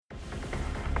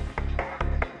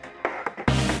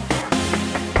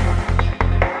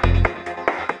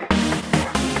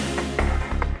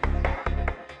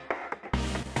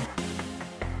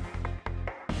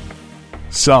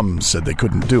Some said they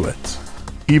couldn't do it.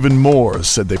 Even more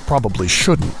said they probably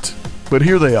shouldn't. But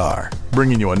here they are,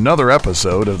 bringing you another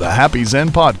episode of the Happy Zen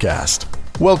Podcast.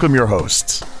 Welcome your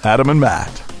hosts, Adam and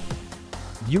Matt.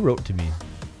 You wrote to me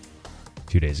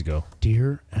a few days ago.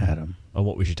 Dear Adam. On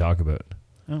what we should talk about.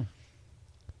 Oh.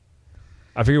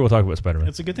 I figure we'll talk about Spider-Man.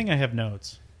 It's a good thing I have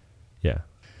notes. Yeah.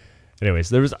 Anyways,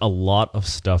 there was a lot of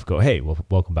stuff Hey,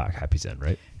 welcome back. Happy Zen,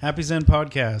 right? Happy Zen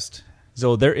Podcast.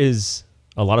 So there is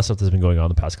a lot of stuff that's been going on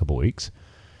the past couple of weeks.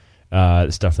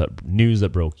 News that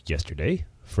broke yesterday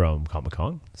from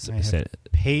Comic-Con. I have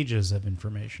pages of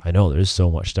information. I know, there's so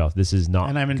much stuff. This is not...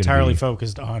 And I'm entirely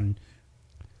focused on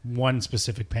one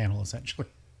specific panel, essentially.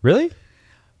 Really?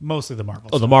 Mostly the Marvel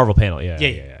Oh, stuff. the Marvel panel. Yeah.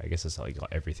 I guess that's like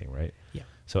everything, right? Yeah.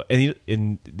 So, and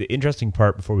in the interesting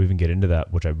part, before we even get into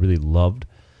that, which I really loved,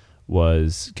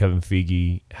 was Kevin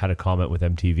Feige had a comment with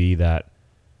MTV that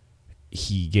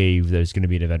he gave there's going to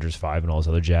be an Avengers 5 and all this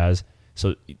other jazz.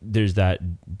 So there's that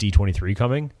D23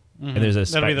 coming. Mm-hmm. And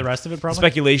there's that'll be the rest of it, probably?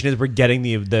 Speculation is we're getting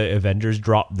the Avengers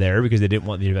drop there because they didn't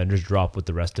want the Avengers drop with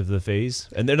the rest of the phase.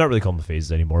 And they're not really calling them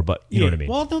phases anymore, but you know what I mean.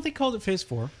 Well, no, they called it Phase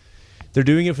 4. They're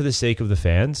doing it for the sake of the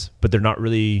fans, but they're not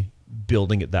really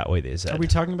building it that way, they said. Are we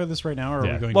talking about this right now, or are we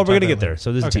going Well, to we're going to get there.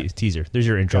 So there's okay. a teaser. There's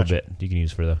your intro Gotcha. bit you can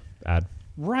use for the ad.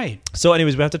 Right. So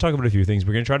anyways, we have to talk about a few things.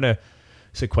 We're going to try to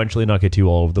sequentially not get too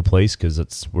all over the place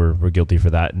because we're guilty for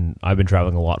that. And I've been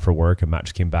traveling a lot for work, and Matt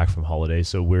just came back from holidays.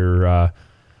 So we're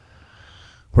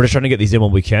just trying to get these in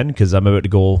when we can because I'm about to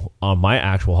go on my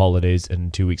actual holidays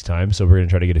in 2 weeks' time. So we're going to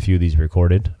try to get a few of these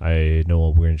recorded. I know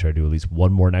we're going to try to do at least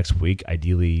one more next week.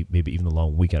 Ideally, maybe even the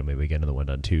long weekend. Maybe we get another one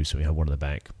done too. So we have one in the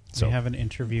bank. So We have an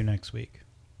interview next week.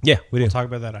 yeah, we do. We'll talk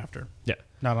about that after. Yeah.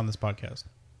 Not on this podcast.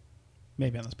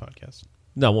 Maybe on this podcast.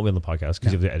 No, it won't be on the podcast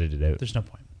because you have to edit it out. There's no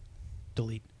point.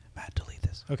 Delete. Matt, delete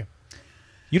this. Okay.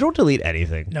 You don't delete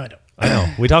anything. No, I don't. I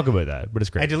know. We talk about that, but it's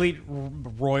great. I delete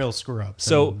royal screw-ups.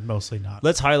 So, and mostly not.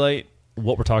 Let's highlight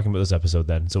what we're talking about this episode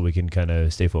then so we can kind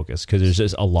of stay focused because there's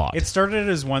just a lot. It started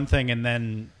as one thing, and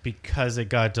then because it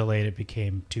got delayed, it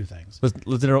became two things.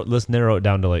 Let's narrow it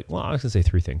down to I was going to say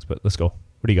three things, but let's go.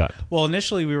 What do you got? Well,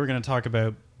 initially we were going to talk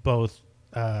about both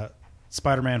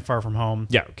Spider-Man Far From Home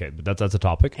Yeah, okay, but that's a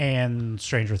topic. and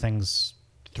Stranger Things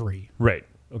 3. Right.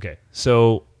 Okay.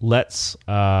 So let's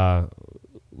go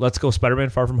Spider-Man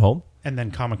Far From Home And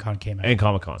then Comic-Con came out. and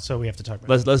Comic-Con. So we have to talk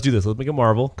about Let's do this. Let's make it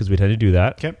Marvel because we tend to do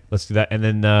that. Okay. Let's do that, and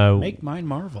then Make mine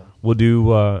Marvel. we'll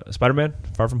do Spider-Man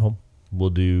Far From Home. We'll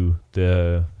do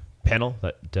the panel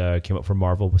that came up from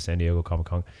Marvel with San Diego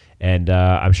Comic-Con. And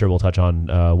I'm sure we'll touch on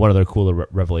one other cool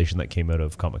revelation that came out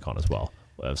of Comic-Con as well.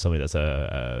 Something that's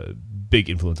a big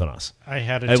influence on us. I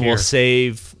had a And tear. we'll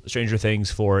save Stranger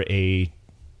Things for a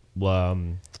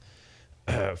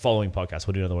following podcast.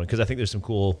 We'll do another one because I think there's some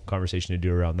cool conversation to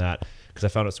do around that because I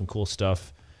found out some cool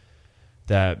stuff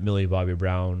that Millie Bobby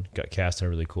Brown got cast in a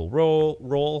really cool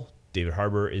role. David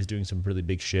Harbour is doing some really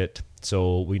big shit.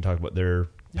 So we can talk about their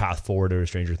path forward to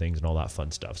Stranger Things and all that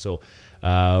fun stuff. So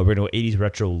we're going to go 80s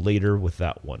retro later with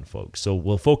that one, folks. So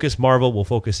we'll focus Marvel. We'll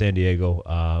focus San Diego.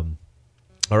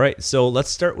 All right. So let's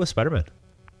start with Spider-Man.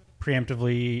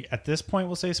 Preemptively, at this point,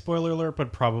 we'll say spoiler alert,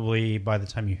 but probably by the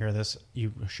time you hear this,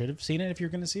 you should have seen it if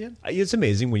you're going to see it. It's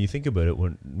amazing when you think about it.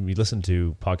 When we listen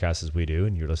to podcasts as we do,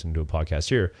 and you're listening to a podcast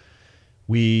here,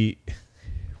 when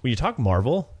you talk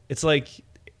Marvel, it's like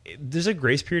there's a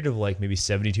grace period of maybe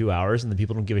 72 hours, and then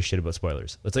people don't give a shit about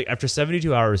spoilers. It's like after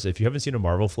 72 hours, if you haven't seen a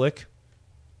Marvel flick,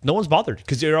 no one's bothered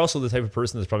because you're also the type of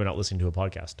person that's probably not listening to a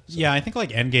podcast. So. Yeah, I think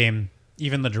Endgame,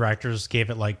 even the directors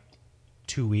gave it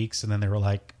 2 weeks, and then they were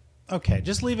like, okay,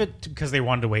 just leave it because they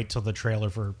wanted to wait till the trailer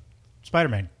for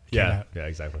Spider-Man came out. Yeah,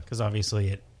 exactly. Because obviously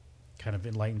it kind of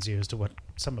enlightens you as to what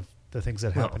some of the things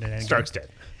that happened in Endgame. Stark's dead.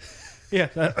 Yeah,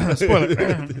 spoiler.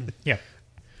 Yeah.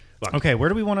 Look. Okay, where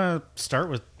do we want to start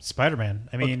with Spider-Man?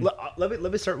 I mean, let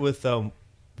me start with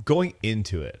going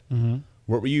into it. Mm-hmm.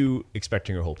 What were you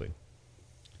expecting or hoping?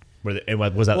 Was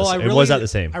that the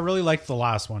same? I really liked the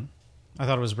last one. I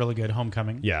thought it was really good.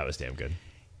 Homecoming. Yeah, it was damn good.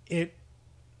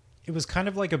 It was kind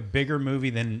of like a bigger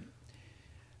movie than,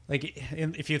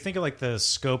 if you think of the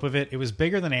scope of it, it was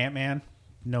bigger than Ant-Man,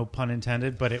 no pun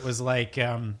intended, but it was you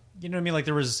know what I mean?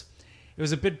 It was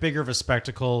a bit bigger of a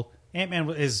spectacle. Ant-Man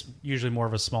is usually more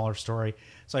of a smaller story.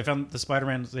 So I found the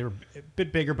Spider-Man, they were a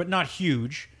bit bigger, but not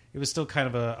huge. It was still kind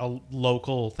of a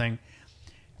local thing.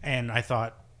 And I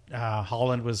thought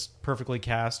Holland was perfectly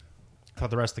cast. I thought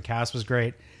the rest of the cast was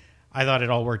great. I thought it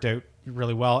all worked out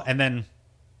really well. And then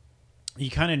you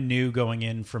kind of knew going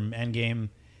in from Endgame,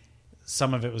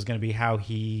 some of it was going to be how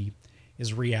he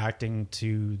is reacting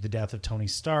to the death of Tony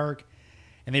Stark.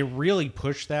 And they really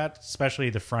pushed that, especially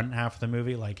the front half of the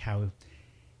movie, like how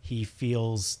he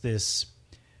feels this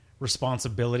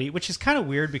responsibility, which is kind of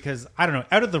weird because I don't know,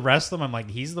 out of the rest of them, I'm like,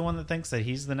 he's the one that thinks that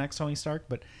he's the next Tony Stark,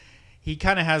 but he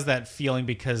kind of has that feeling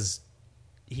because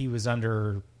he was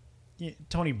under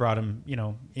Tony brought him,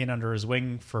 in under his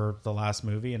wing for the last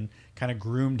movie and kind of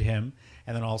groomed him,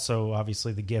 and then also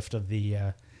obviously the gift of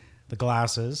the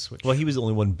glasses. Which, well, he was the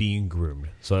only one being groomed,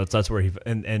 so that's where he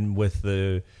and with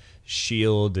the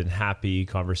Shield and Happy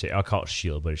conversation. I'll call it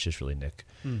Shield, but it's just really Nick.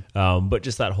 But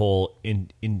just that whole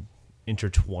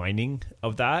intertwining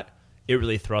of that, it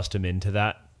really thrust him into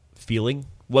that feeling,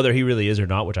 whether he really is or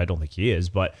not, which I don't think he is,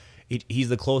 but he's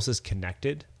the closest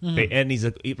connected, and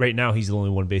right now he's the only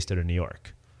one based out of New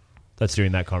York that's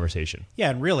doing that conversation. Yeah,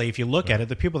 and really, if you look at it,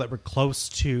 the people that were close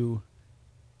to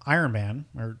Iron Man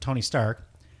or Tony Stark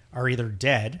are either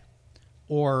dead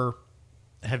or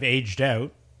have aged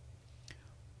out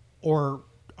or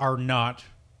are not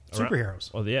superheroes.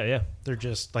 Oh, yeah. They're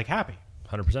just like Happy.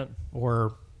 100%.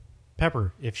 Or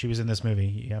Pepper, if she was in this movie.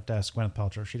 You have to ask Gwyneth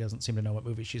Paltrow. She doesn't seem to know what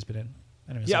movie she's been in.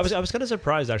 Anyways, yeah, I was kind of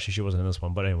surprised actually she wasn't in this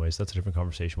one, but anyways, that's a different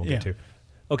conversation we'll get Yeah. to.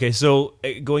 Okay, so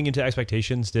going into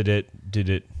expectations, did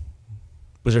it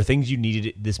was there things you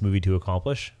needed this movie to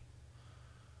accomplish?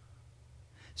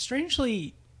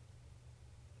 Strangely,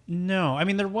 no. I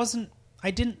mean, there wasn't...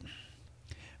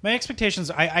 My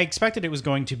expectations... I expected it was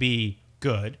going to be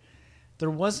good.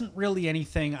 There wasn't really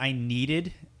anything I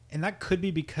needed, and that could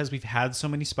be because we've had so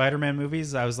many Spider-Man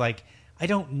movies. I was like, I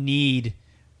don't need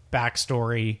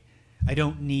backstory. I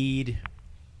don't need...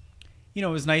 it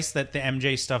was nice that the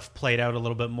MJ stuff played out a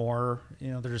little bit more.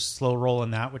 There's slow roll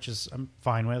in that, which is I'm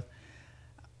fine with.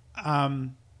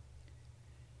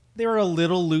 They were a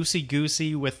little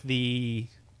loosey-goosey with the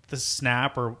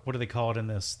snap, or what do they call it in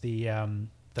this? The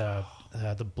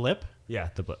blip. Yeah,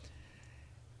 the blip.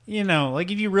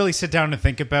 Like if you really sit down and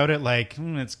think about it, like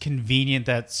it's convenient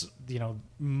that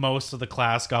most of the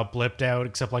class got blipped out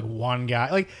except like one guy,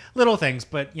 like little things,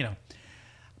 but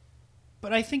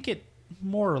But I think it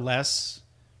more or less,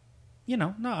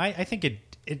 I think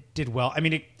it did well. I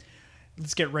mean,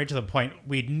 let's get right to the point.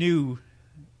 We knew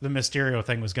the Mysterio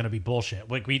thing was going to be bullshit.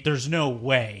 Like there's no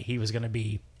way he was going to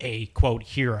be a quote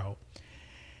hero.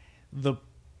 The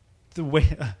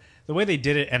way they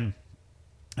did it, and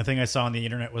I think I saw on the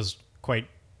internet was quite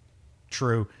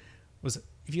true, was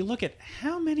if you look at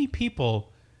how many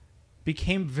people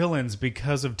became villains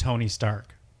because of Tony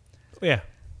Stark. Yeah.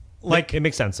 Like it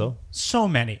makes sense though. So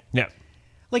many. Yeah.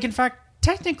 Like in fact,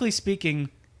 technically speaking,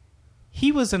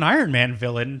 he was an Iron Man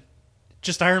villain,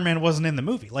 just Iron Man wasn't in the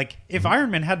movie. Like if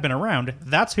Iron Man had been around,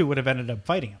 that's who would have ended up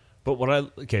fighting him. But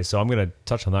so I'm going to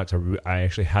touch on that because I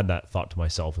actually had that thought to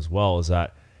myself as well, is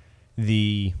that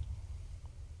the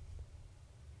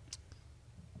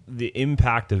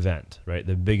impact event, right?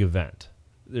 The big event.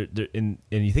 And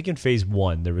you think in phase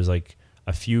 1, there was like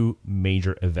a few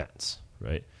major events,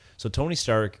 right? So Tony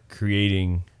Stark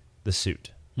creating the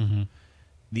suit. Mm-hmm.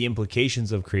 The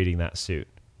implications of creating that suit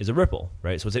is a ripple,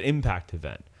 right? So it's an impact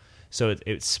event. So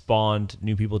it spawned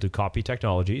new people to copy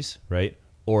technologies, right?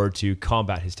 Or to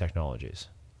combat his technologies.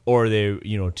 Or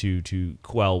to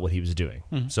quell what he was doing.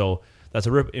 Mm-hmm. So that's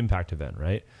a impact event,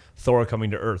 right? Thor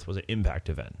coming to Earth was an impact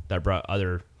event that brought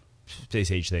other space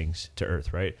age things to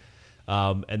Earth, right?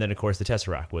 And then, of course, the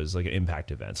Tesseract was like an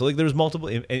impact event. So like there was multiple,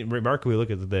 and remarkably,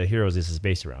 look at the heroes this is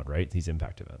based around, right? These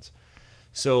impact events.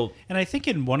 So, and I think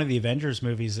in one of the Avengers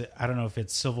movies, I don't know if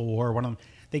it's Civil War, one of them,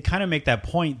 they kind of make that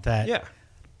point that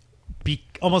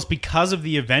almost because of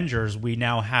the Avengers, we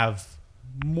now have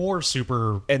more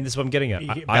super. And this is what I'm getting at.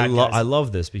 I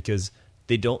love this because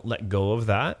they don't let go of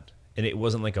that. And it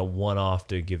wasn't like a one-off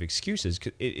to give excuses.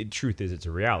 Truth is, it's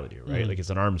a reality, right? Mm. Like it's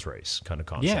an arms race kind of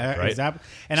concept, right? Exactly.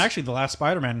 And actually, the last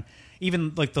Spider-Man,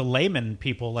 even like the layman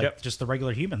people, like just the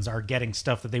regular humans, are getting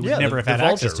stuff that they would never have had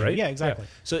access to. Right? Yeah, exactly. Yeah.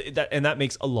 So that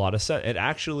makes a lot of sense. It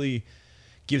actually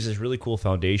gives this really cool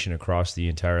foundation across the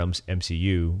entire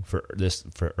MCU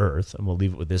for Earth, and we'll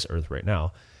leave it with this Earth right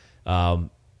now.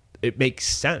 It makes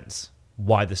sense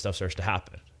why this stuff starts to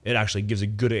happen. It actually gives a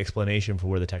good explanation for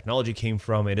where the technology came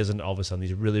from. It isn't all of a sudden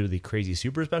these really, really crazy,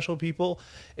 super special people.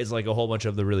 It's like a whole bunch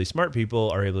of the really smart people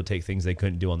are able to take things they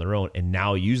couldn't do on their own and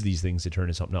now use these things to turn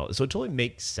into something else. So it totally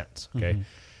makes sense, okay? Mm-hmm.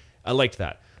 I liked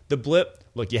that. The blip,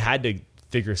 look, you had to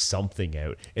figure something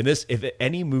out. And this, if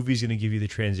any movie's going to give you the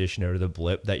transition out of the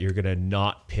blip that you're going to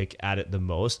not pick at it the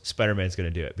most, Spider-Man's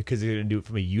going to do it because they're going to do it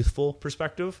from a youthful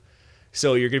perspective.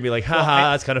 So you're going to be like,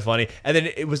 that's kind of funny. And then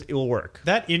it will work.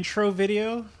 That intro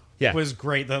video was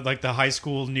great. The high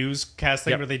school newscast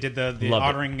thing where they did the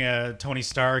honoring Tony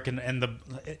Stark and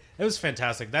it was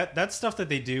fantastic. That stuff that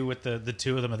they do with the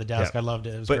two of them at the desk, I loved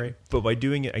it. It was great. But by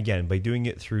doing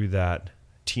it through that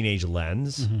teenage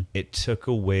lens. It took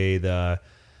away the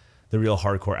real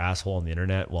hardcore asshole on the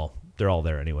internet. Well, they're all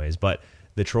there anyways, but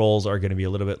the trolls are going to be a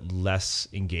little bit less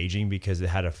engaging because it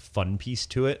had a fun piece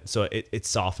to it. So it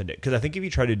softened it. Because I think if you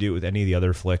try to do it with any of the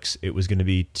other flicks, it was going to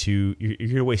be you're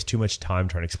going to waste too much time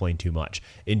trying to explain too much.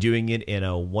 And doing it in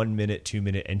a 1 minute, 2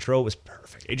 minute intro was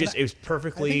perfect. It was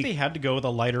perfectly. I think they had to go with a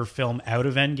lighter film out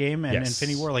of Endgame and Yes.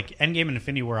 Infinity War. Like Endgame and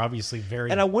Infinity War, obviously very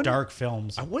dark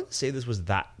films. I wouldn't say this was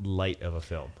that light of a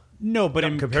film. No, but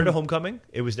Compared to Homecoming,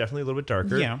 it was definitely a little bit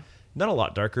darker. Yeah. Not a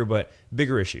lot darker, but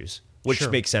bigger issues. Which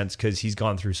Sure. makes sense because he's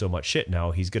gone through so much shit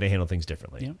now. He's going to handle things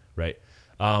differently, Yeah. right?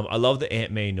 I love the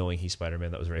Aunt May knowing he's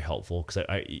Spider-Man. That was very helpful because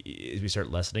as we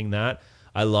start lessening that,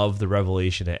 I love the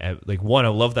revelation. I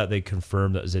love that they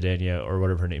confirmed that Zendaya or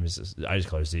whatever her name is. I just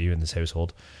call her Z in this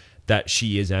household. That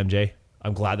she is MJ.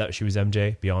 I'm glad that she was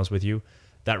MJ. Be honest with you,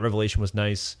 that revelation was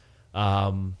nice.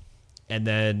 And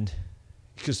then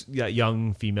because that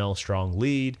young female strong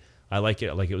lead, I like it.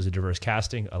 I like it was a diverse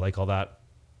casting. I like all that.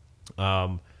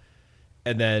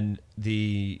 And then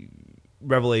the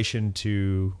revelation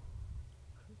to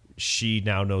she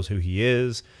now knows who he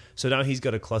is. So now he's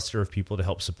got a cluster of people to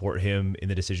help support him in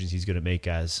the decisions he's going to make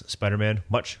as Spider-Man,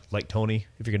 much like Tony,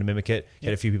 if you're going to mimic it. He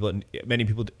had a few people, many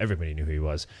people, everybody knew who he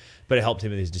was, but it helped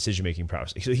him in his decision-making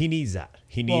prowess. So he needs that.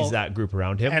 He needs that group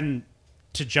around him. And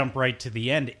to jump right to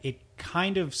the end, it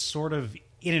kind of sort of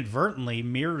inadvertently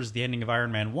mirrors the ending of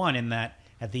Iron Man 1 in that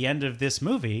at the end of this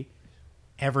movie,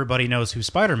 everybody knows who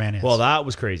Spider-Man is. Well, that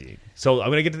was crazy. So I'm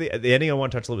going to get to the ending. I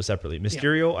want to touch a little bit separately.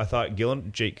 Mysterio, I thought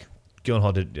Jake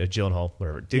Gyllenhaal did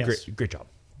Yes. great job.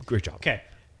 Great job. Okay.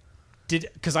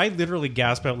 Because I literally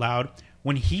gasped out loud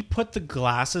when he put the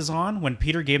glasses on, when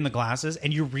Peter gave him the glasses,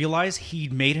 and you realize he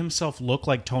made himself look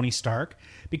like Tony Stark,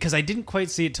 because I didn't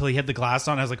quite see it till he had the glass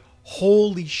on. I was like,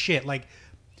 holy shit. Like,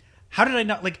 how did I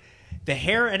not, like, the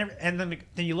hair, and then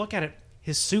you look at it,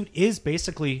 his suit is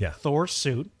basically Thor's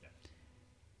suit.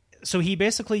 So he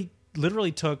basically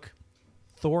literally took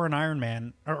Thor and Iron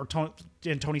Man or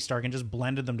Tony Stark and just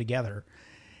blended them together.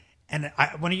 And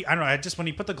when he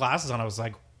put the glasses on, I was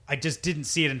like, I just didn't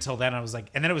see it until then. I was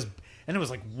like, and it was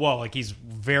like, whoa, like he's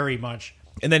very much.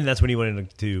 And then that's when he went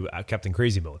into Captain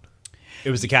Crazy mode.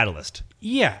 It was the catalyst.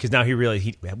 Yeah. Because now he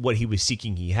realized what he was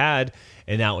seeking he had,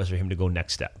 and now it was for him to go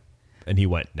next step. And he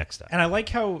went next step. And I like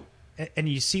how, and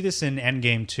you see this in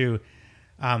Endgame too,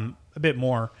 a bit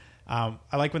more. I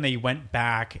like when they went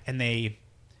back and they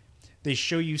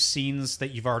show you scenes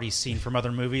that you've already seen from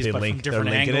other movies, but from different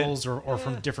angles or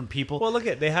from different people. Well, look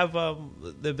they have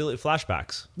the ability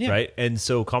flashbacks, right? And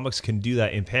so comics can do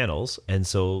that in panels. And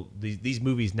so these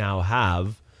movies now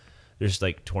have, there's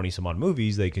like 20 some odd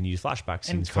movies they can use flashback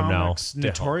scenes from now. Comics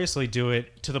notoriously do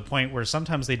it to the point where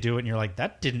sometimes they do it and you're like,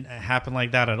 that didn't happen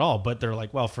like that at all. But they're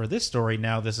like, well, for this story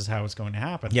now, this is how it's going to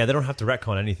happen. Yeah, they don't have to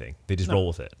retcon anything. They just roll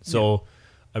with it. So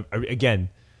again,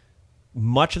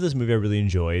 much of this movie I really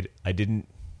enjoyed. I didn't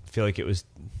feel like it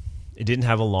didn't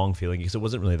have a long feeling because it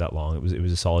wasn't really that long. It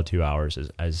was a solid 2 hours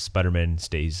as Spider-Man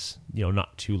stays,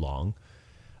 not too long.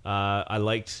 I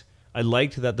liked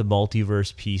that the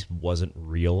multiverse piece wasn't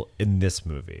real in this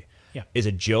movie. Yeah. It's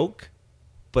a joke,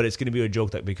 but it's going to be a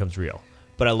joke that becomes real.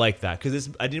 But I like that because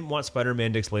I didn't want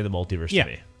Spider-Man to explain the multiverse to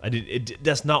me.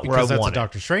 That's not where I because wanted. that's a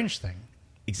Doctor Strange thing.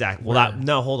 Exactly. Well,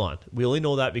 no, hold on. We only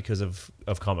know that because of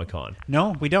Comic-Con.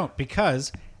 No, we don't,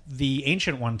 because the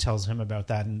Ancient One tells him about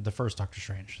that in the first Doctor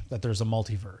Strange, that there's a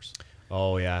multiverse.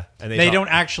 Oh, yeah. And they don't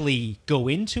actually go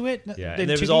into it. Yeah, and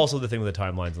there was also the thing with the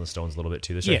timelines and the stones a little bit,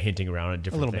 too. They started hinting around at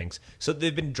different things. So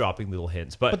they've been dropping little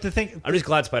hints. But the thing, I'm just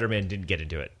glad Spider-Man didn't get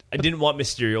into it. I didn't want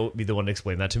Mysterio to be the one to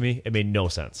explain that to me. It made no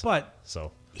sense. But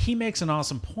he makes an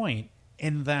awesome point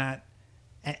in that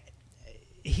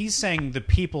he's saying the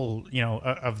people,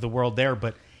 of the world there,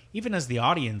 but even as the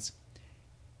audience,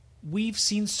 we've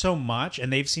seen so much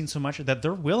and they've seen so much that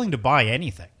they're willing to buy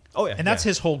anything. Oh, yeah. And that's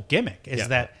his whole gimmick is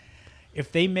that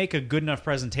if they make a good enough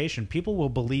presentation, people will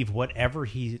believe whatever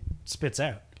he spits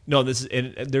out. No,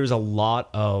 and there's a lot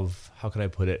of, how can I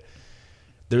put it?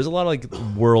 There's a lot of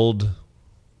like world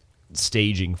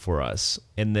staging for us,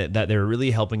 and that they're really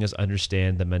helping us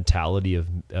understand the mentality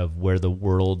of where the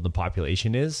world, the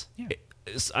population is. Yeah.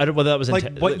 I don't know whether that was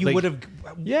like what you would have,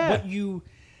 yeah,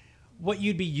 what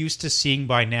you'd be used to seeing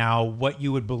by now, what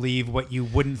you would believe, what you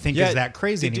wouldn't think is that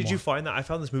crazy anymore. Did you find that? I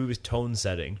found this movie was tone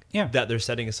setting. Yeah. That they're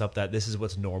setting us up that this is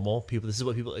what's normal. This is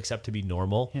what people accept to be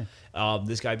normal. Yeah.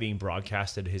 This guy being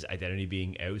broadcasted, his identity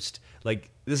being ousted. Like,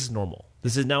 this is normal.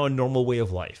 This is now a normal way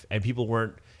of life. And people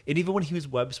weren't, and even when he was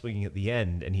web swinging at the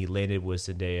end and he landed with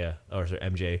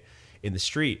MJ in the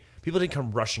street, people didn't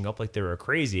come rushing up like they were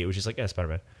crazy. It was just like,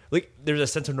 Spider-Man. Like, there's a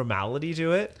sense of normality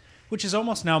to it. which is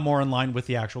almost now more in line with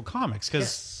the actual comics because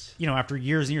Yes. you know, after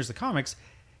years and years of comics,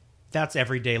 that's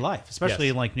everyday life, especially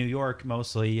Yes. in like New York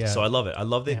mostly. So I love it. I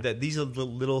love that, Yeah. that these are the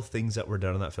little things that were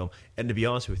done in that film. And to be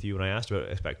honest with you, when I asked about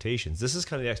expectations, this is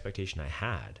kind of the expectation I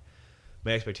had.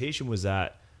 My expectation was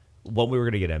that, one, we were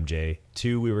going to get MJ.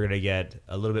 Two, we were going to get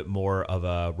a little bit more of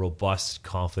a robust,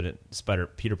 confident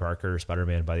Peter Parker,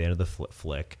 Spider-Man by the end of the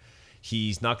flick.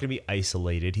 He's not going to be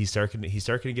isolated. He's starting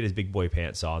to get his big boy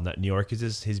pants on. That New York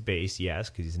is his base, yes,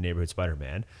 because he's a neighborhood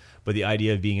Spider-Man. But the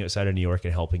idea of being outside of New York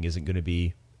and helping isn't going to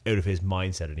be out of his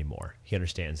mindset anymore. He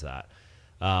understands that.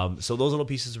 So those little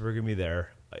pieces were going to be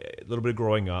there. A little bit of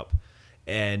growing up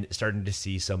and starting to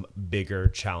see some bigger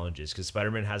challenges because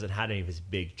Spider-Man hasn't had any of his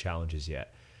big challenges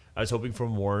yet. I was hoping for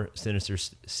more Sinister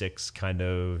Six kind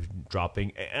of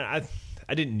dropping, and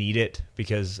I didn't need it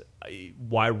because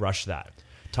why rush that?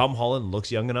 Tom Holland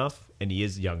looks young enough, and he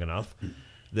is young enough.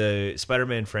 The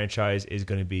Spider-Man franchise is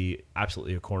going to be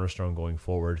absolutely a cornerstone going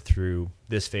forward through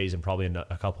this phase and probably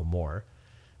a couple more.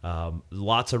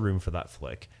 Lots of room for that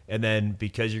flick. And then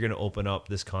because you're going to open up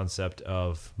this concept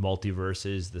of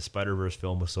multiverses, the Spider-Verse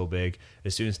film was so big.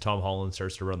 As soon as Tom Holland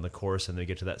starts to run the course and they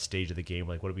get to that stage of the game,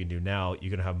 like, what are we going to do now? You're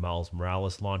going to have Miles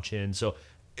Morales launch in. So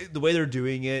the way they're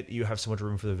doing it, you have so much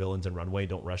room for the villains and runway.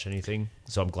 Don't rush anything.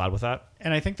 So I'm glad with that.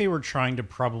 And I think they were trying to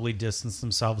probably distance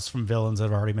themselves from villains that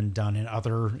have already been done in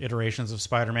other iterations of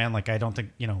Spider-Man. Like, I don't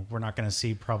think, we're not going to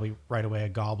see probably right away a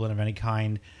Goblin of any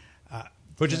kind.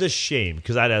 Which is a shame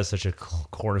because that has such a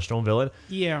cornerstone villain.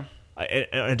 Yeah.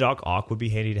 And Doc Ock would be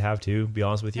handy to have too, be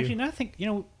honest with you. Actually, no, I think,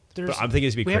 there's... But I'm thinking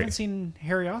it's be we Craven. haven't seen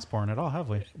Harry Osborn at all, have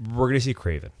we? We're going to see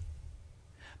Craven.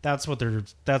 That's what they're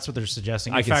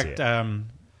suggesting. I In can see fact, it.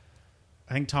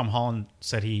 I think Tom Holland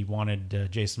said he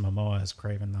wanted Jason Momoa as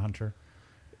Craven the Hunter.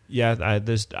 Yeah,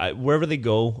 wherever they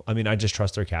go, I mean, I just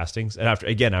trust their castings. And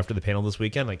after the panel this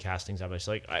weekend, like castings, I'm just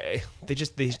like,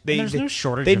 There's no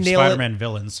shortage they of nail Spider-Man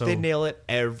villains. So they nail it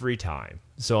every time.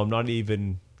 So I'm not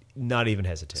even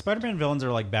hesitant. Spider-Man villains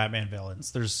are like Batman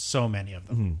villains. There's so many of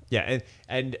them. Yeah,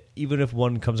 and even if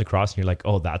one comes across and you're like,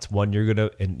 oh, that's one you're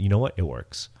gonna, and you know what, it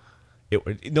works.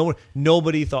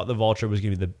 Nobody thought the Vulture was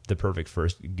going to be the perfect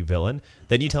first villain.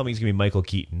 Then you tell me he's going to be Michael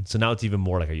Keaton. So now it's even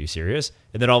more like, are you serious?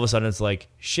 And then all of a sudden it's like,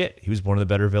 shit, he was one of the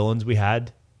better villains we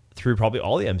had through probably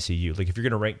all the MCU. Like if you're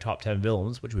going to rank top 10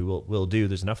 villains, which we will do,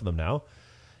 there's enough of them now.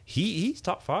 He's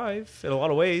top 5 in a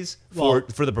lot of ways for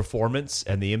the performance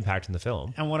and the impact in the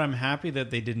film. And what I'm happy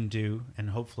that they didn't do,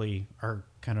 and hopefully are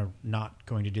kind of not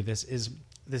going to do this, is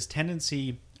this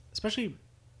tendency, especially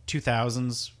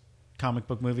 2000s comic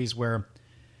book movies, where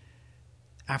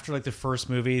after like the first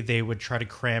movie they would try to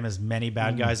cram as many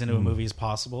bad guys into a movie as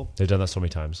possible. They've done that so many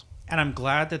times. And I'm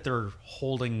glad that they're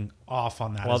holding off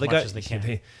on that much as they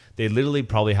can. They literally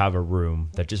probably have a room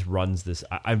that just runs this.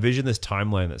 I envision this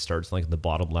timeline that starts like in the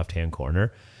bottom left-hand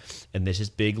corner, and there's this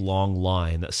big long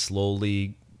line that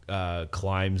slowly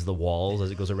climbs the walls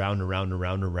as it goes around and around and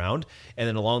around and around. And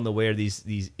then along the way are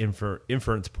these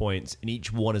inference points, and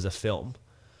each one is a film.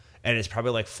 And it's probably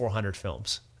like 400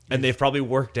 films. And they've probably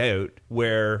worked out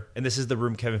where, and this is the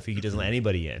room Kevin Feige doesn't let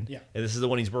anybody in. Yeah. And this is the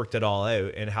one he's worked it all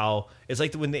out. And how it's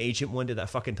like when the Ancient One did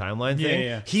that fucking timeline thing.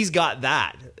 Yeah. He's got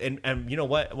that. And you know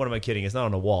what? What am I kidding? It's not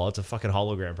on a wall. It's a fucking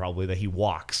hologram probably that he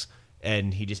walks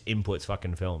and he just inputs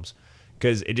fucking films.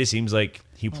 Because it just seems like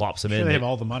he plops them in. They have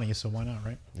all the money, so why not,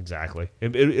 right? Exactly.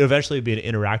 It eventually be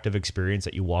an interactive experience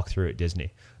that you walk through at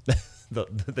Disney.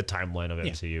 the timeline of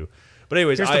MCU. But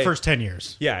anyways, here's the first 10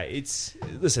 years. Yeah,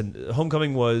 listen,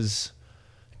 Homecoming was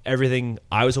everything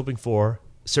I was hoping for,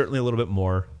 certainly a little bit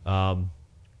more.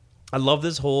 I love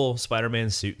this whole Spider-Man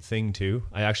suit thing too.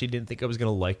 I actually didn't think I was going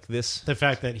to like this. The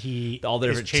fact that all the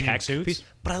is different changing tech suits. piece,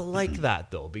 but I like that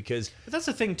though because But that's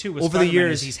the thing too with over the Spider-Man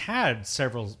years is he's had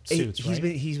several suits,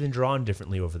 he's been drawn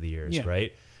differently over the years,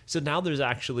 right? So now there's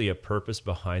actually a purpose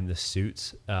behind the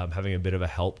suits, having a bit of a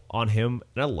help on him,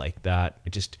 and I like that.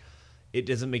 It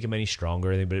doesn't make him any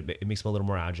stronger, but it makes him a little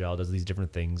more agile. Does these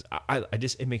different things.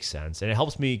 It makes sense, and it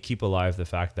helps me keep him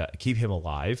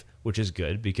alive, which is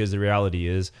good because the reality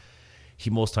is,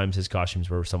 most times his costumes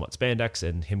were somewhat spandex,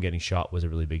 and him getting shot was a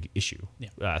really big issue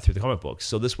through the comic books.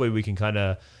 So this way we can kind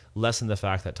of lessen the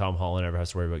fact that Tom Holland never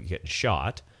has to worry about getting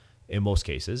shot in most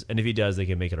cases, and if he does, they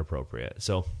can make it appropriate.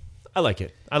 So I like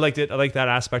it. I liked it. I like that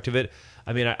aspect of it.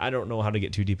 I mean, I don't know how to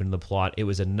get too deep into the plot. It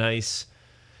was a nice.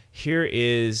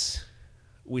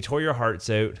 We tore your hearts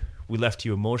out. We left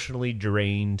you emotionally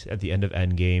drained at the end of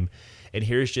Endgame. And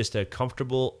here's just a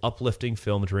comfortable, uplifting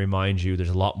film to remind you there's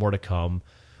a lot more to come.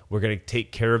 We're going to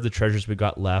take care of the treasures we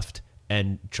got left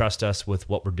and trust us with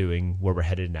what we're doing, where we're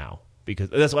headed now. Because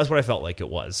that's what I felt like it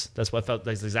was. That's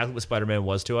exactly what Spider-Man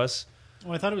was to us.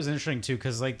 Well, I thought it was interesting too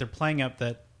because like they're playing up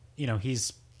that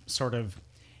he's sort of,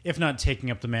 if not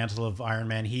taking up the mantle of Iron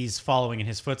Man, he's following in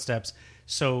his footsteps.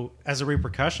 So as a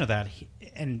repercussion of that,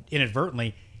 and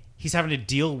inadvertently, he's having to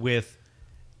deal with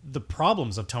the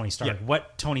problems of Tony Stark,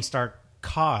 what Tony Stark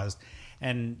caused.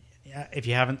 And if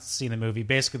you haven't seen the movie,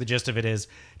 basically the gist of it is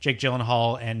Jake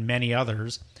Gyllenhaal and many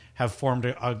others have formed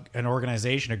an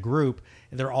organization, a group.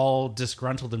 They're all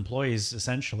disgruntled employees,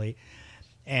 essentially.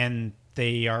 And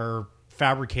they are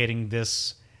fabricating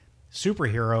this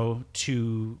superhero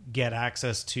to get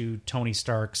access to Tony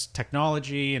Stark's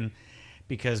technology, and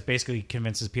because basically he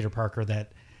convinces Peter Parker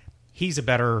that he's a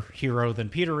better hero than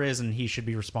Peter is and he should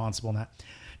be responsible in that.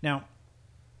 Now,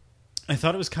 I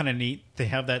thought it was kind of neat. They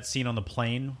have that scene on the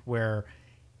plane where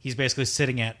he's basically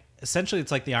sitting at, essentially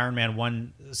it's like the Iron Man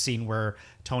 1 scene where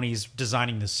Tony's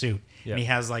designing the suit. Yeah. And he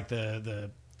has like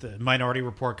the Minority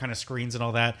Report kind of screens and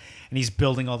all that, and he's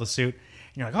building all the suit.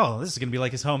 And you're like, oh, this is going to be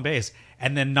like his home base.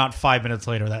 And then not 5 minutes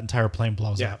later, that entire plane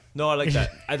blows up. No, I like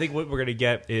that. I think what we're going to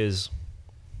get is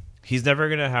he's never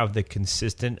going to have the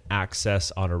consistent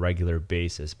access on a regular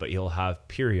basis, but he'll have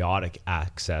periodic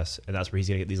access, and that's where he's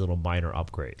going to get these little minor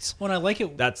upgrades. Well, I like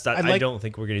it. I don't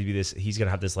think we're going to be this. He's going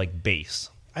to have this like base.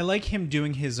 I like him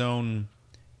doing his own,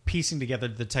 piecing together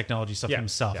the technology stuff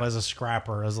himself as a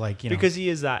scrapper, as like, because he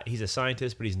is that he's a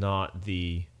scientist, but he's not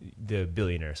the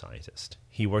billionaire scientist.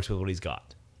 He works with what he's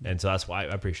got, and so that's why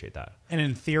I appreciate that. And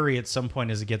in theory, at some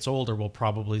point as he gets older, we'll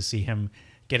probably see him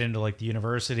get into like the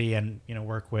university and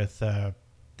work with the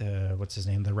what's his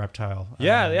name, the reptile,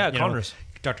 Connors,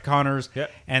 Dr. Connors,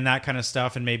 and that kind of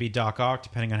stuff, and maybe Doc Ock,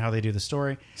 depending on how they do the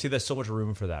story. See, there's so much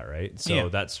room for that, right? So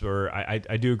that's where I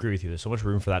do agree with you. There's so much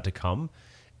room for that to come,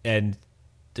 and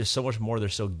there's so much more they're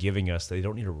still giving us that they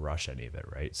don't need to rush any of it,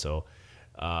 right? So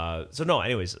no.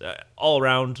 Anyways, all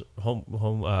around Far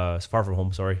From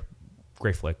Home. Sorry,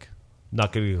 great flick.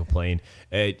 Not going to complain.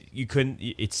 You couldn't.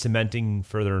 It's cementing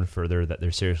further and further that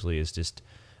there seriously is just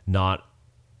not.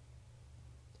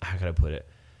 How can I put it?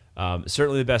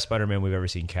 Certainly the best Spider-Man we've ever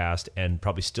seen cast, and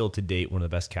probably still to date one of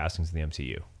the best castings in the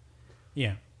MCU.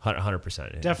 Yeah,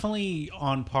 100%. Definitely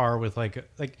on par with like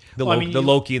the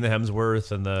Loki and the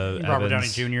Hemsworth and the Robert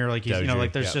Evans, Downey Jr.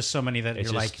 Like there's just so many that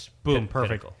it's you're like boom,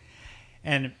 perfect. Pinnacle.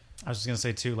 And I was just gonna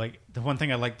say too, like the one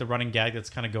thing I like, the running gag that's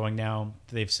kind of going now,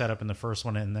 they've set up in the first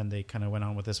one, and then they kind of went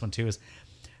on with this one too, is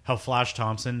how Flash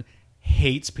Thompson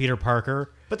hates Peter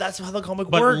Parker, but that's how the comic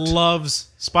but worked. Loves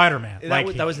Spider-Man.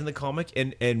 That was in the comic,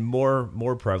 and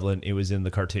more prevalent. It was in the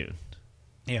cartoon.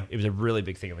 Yeah, it was a really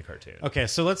big thing in the cartoon. Okay,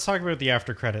 so let's talk about the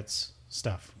after credits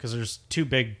stuff, because there's two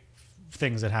big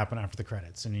things that happen after the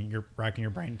credits, and you're racking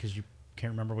your brain because you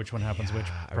can't remember which one happens which.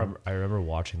 I remember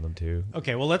watching them too.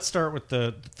 Okay, well, let's start with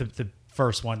the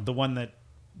first one, the one that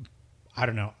I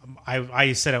don't know.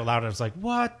 I said out loud, I was like,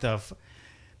 "What the?"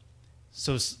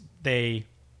 So they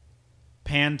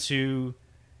pan to,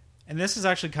 and this is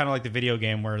actually kind of like the video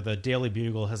game where the Daily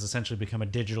Bugle has essentially become a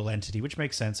digital entity, which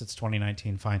makes sense. It's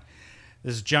 2019, fine.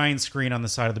 This giant screen on the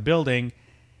side of the building,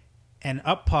 and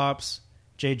up pops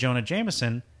J. Jonah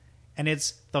Jameson, and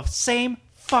it's the same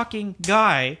fucking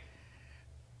guy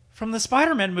from the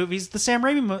Spider-Man movies, the Sam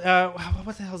Raimi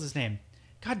what the hell's his name?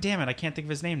 God damn it, I can't think of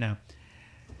his name now.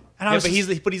 And he's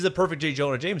the perfect J.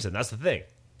 Jonah Jameson. That's the thing.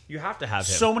 You have to have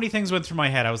him. So many things went through my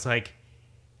head. I was like,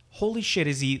 holy shit,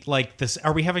 is he like this?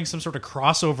 Are we having some sort of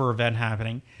crossover event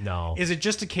happening? No. Is it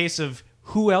just a case of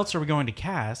who else are we going to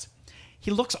cast?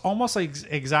 He looks almost like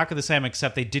exactly the same,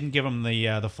 except they didn't give him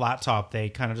the flat top. They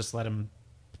kind of just let him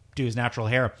do his natural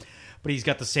hair. But he's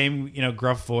got the same,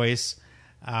 gruff voice.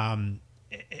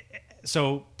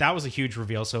 So that was a huge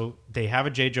reveal. So they have a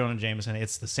J. Jonah Jameson.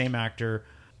 It's the same actor.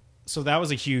 So that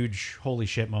was a huge holy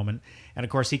shit moment. And of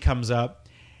course he comes up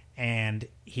and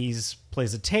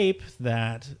plays a tape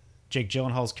that Jake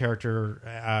Gyllenhaal's character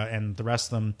and the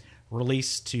rest of them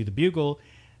released to the Bugle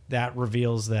that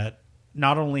reveals that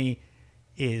not only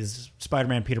is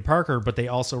Spider-Man Peter Parker, but they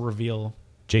also reveal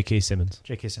J.K. Simmons.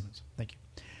 J.K. Simmons. Thank you.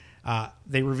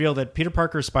 They reveal that Peter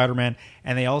Parker is Spider-Man,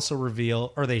 and they also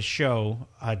they show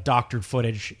doctored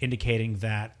footage indicating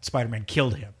that Spider-Man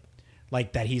killed him,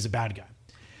 like that he's a bad guy.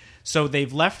 So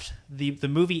they've left the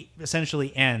movie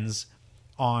essentially ends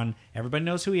on everybody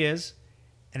knows who he is,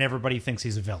 and everybody thinks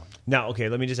he's a villain. Now, okay,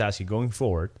 let me just ask you, going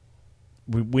forward,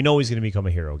 we know he's going to become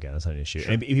a hero again. That's not an issue.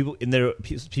 Sure. And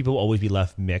people will always be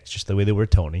left mixed, just the way they were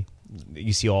Tony.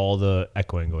 You see all the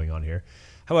echoing going on here.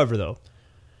 However, though,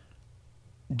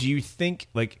 do you think,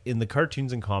 like in the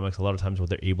cartoons and comics, a lot of times what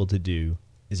they're able to do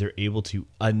is they're able to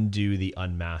undo the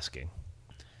unmasking.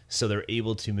 So they're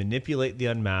able to manipulate the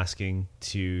unmasking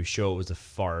to show it was a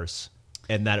farce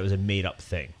and that it was a made-up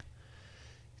thing.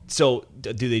 So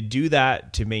do they do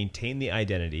that to maintain the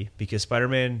identity? Because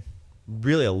Spider-Man,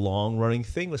 really a long-running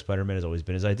thing with Spider-Man has always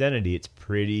been his identity. It's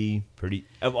pretty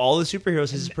of all the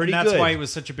superheroes, this is pretty and that's good. why it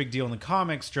was such a big deal in the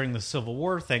comics during the Civil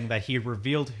War thing that he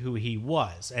revealed who he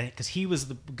was, and because he was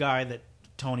the guy that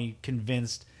Tony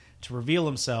convinced to reveal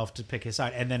himself to pick his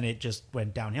side, and then it just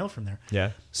went downhill from there.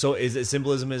 Yeah. So is it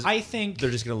symbolism? Is I think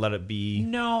they're just going to let it be?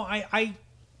 No, I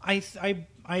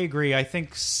agree. I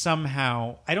think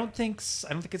somehow I don't think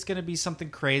it's going to be something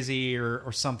crazy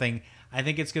or something. I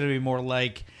think it's going to be more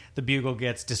like the Bugle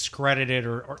gets discredited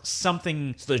or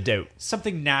something. So there's doubt.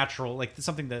 Something natural, like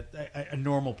something that a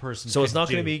normal person. So it's could not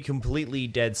going to do. be completely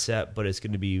dead set, but it's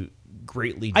going to be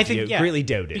greatly, greatly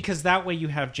doubted. Because that way you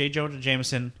have J. Jonah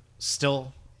Jameson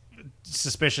still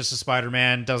suspicious of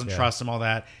Spider-Man, doesn't trust him, all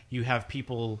that. You have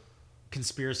people,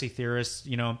 conspiracy theorists,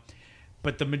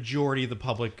 but the majority of the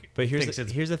public. But here's thinks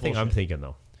it's the thing bullshit. I'm thinking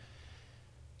though.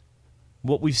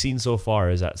 What we've seen so far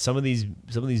is that some of these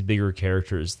bigger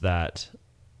characters that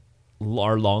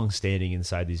are long standing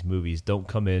inside these movies don't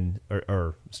come in,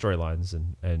 or storylines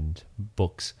and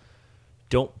books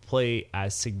don't play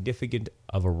as significant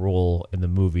of a role in the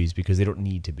movies because they don't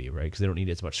need to be, right? Because they don't need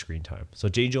as much screen time. So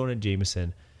J. Jonah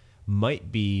Jameson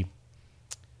might be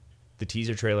the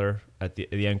teaser trailer at the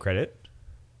end credit.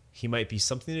 He might be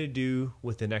something to do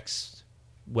with the next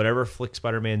whatever flick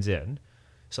Spider-Man's in,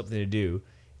 something to do,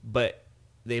 but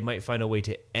they might find a way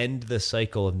to end the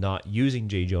cycle of not using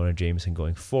J. Jonah Jameson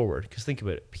going forward. Because think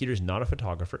about it, Peter's not a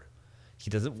photographer. He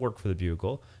doesn't work for the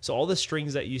Bugle. So all the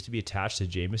strings that used to be attached to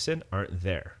Jameson aren't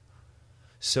there.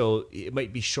 So it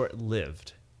might be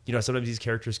short-lived. Sometimes these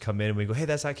characters come in and we go, hey,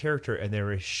 that's that character. And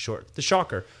they're short. The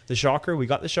Shocker, we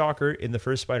got the Shocker in the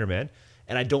first Spider-Man.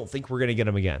 And I don't think we're going to get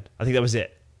him again. I think that was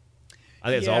it. I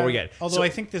think that's all we're getting. Although I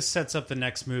think this sets up the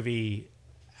next movie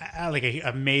like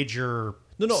a major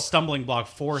stumbling block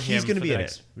for him. He's going to be in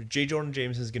it. J. Jonah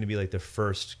Jameson is going to be like the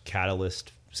first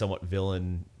catalyst, somewhat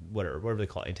villain, whatever they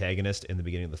call it, antagonist in the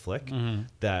beginning of the flick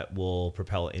that will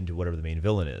propel it into whatever the main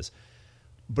villain is.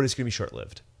 But it's going to be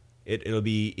short-lived. It'll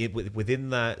be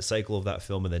within that cycle of that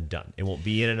film and then done. It won't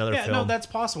be in another film. No, that's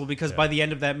possible because by the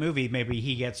end of that movie, maybe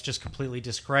he gets just completely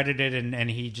discredited and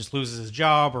he just loses his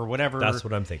job or whatever. That's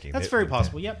what I'm thinking. That's very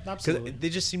possible. Yep, absolutely. They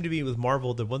just seem to be with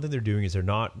Marvel. The one thing they're doing is they're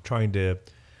not trying to.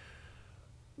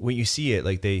 When you see it,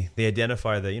 like they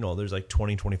identify that there's like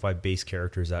 20, 25 base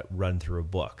characters that run through a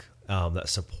book that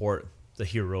support the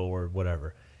hero or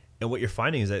whatever, and what you're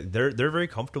finding is that they're very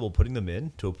comfortable putting them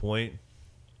in to a point,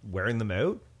 wearing them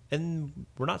out. And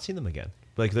we're not seeing them again.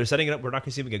 Like they're setting it up, we're not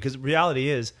going to see them again. Because the reality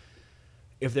is,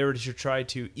 if they were to try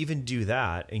to even do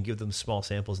that and give them small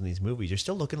samples in these movies, you're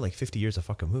still looking like 50 years of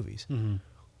fucking movies,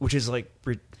 which is like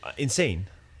insane.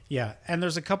 Yeah, and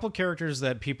there's a couple characters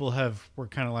that people were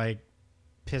kind of like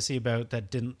pissy about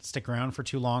that didn't stick around for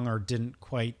too long or didn't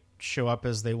quite show up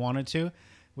as they wanted to,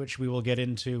 which we will get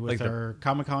into with our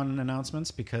Comic-Con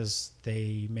announcements because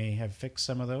they may have fixed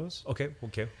some of those. Okay.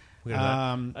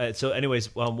 So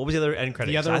anyways, what was the other end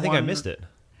credit? I think I missed it.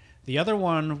 The other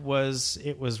one was,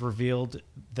 it was revealed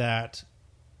that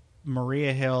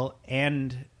Maria Hill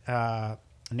and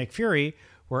Nick Fury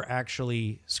were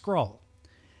actually Skrull.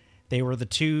 They were the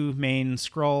two main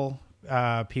Skrull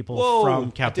people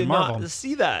from Captain Marvel. I did not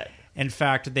see that. In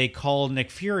fact, they called Nick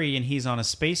Fury and he's on a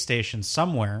space station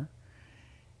somewhere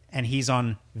and he's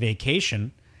on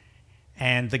vacation.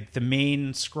 And the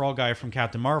main Skrull guy from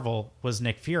Captain Marvel was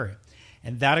Nick Fury.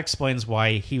 And that explains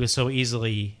why he was so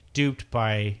easily duped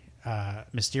by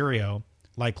Mysterio,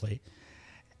 likely.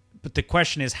 But the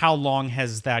question is, how long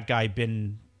has that guy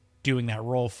been doing that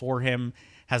role for him?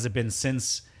 Has it been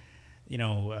since,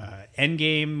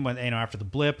 Endgame, when after the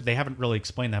blip? They haven't really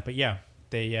explained that. But yeah,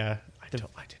 I didn't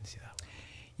see that one.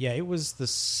 Yeah, it was the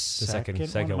second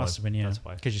one. Must have been, yeah. That's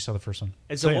why. Because you saw the first one.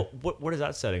 And so what is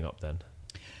that setting up then?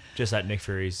 Just that Nick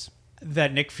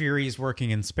Fury's working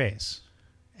in space.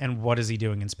 And what is he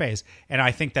doing in space? And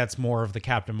I think that's more of the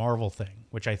Captain Marvel thing,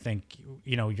 which I think,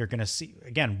 you're going to see.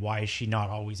 Again, why is she not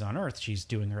always on Earth? She's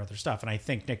doing her other stuff. And I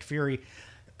think Nick Fury,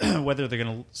 whether they're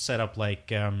going to set up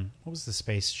like, what was the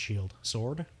space shield?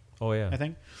 Sword? Oh, yeah. I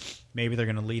think. Maybe they're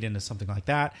going to lead into something like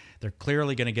that. They're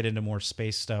clearly going to get into more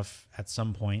space stuff at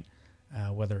some point,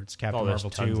 whether it's Captain Marvel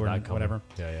 2 or whatever.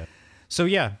 Yeah. So,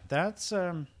 yeah, that's...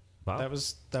 Wow. That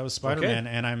was Spider-Man,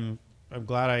 and I'm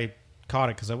glad I caught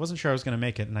it because I wasn't sure I was going to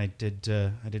make it, and I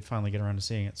did finally get around to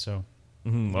seeing it. So,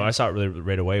 Well, I saw it really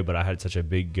right away, but I had such a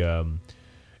big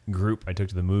group I took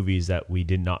to the movies that we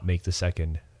did not make the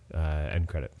second end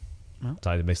credit. Well,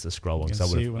 so I missed the Skrull one. So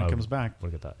see when it comes back.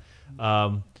 Look at that.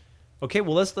 Okay,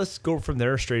 well let's go from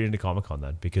there straight into Comic-Con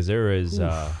then, because there is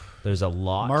There's a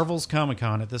lot. Marvel's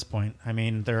Comic-Con at this point. I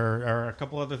mean, there are a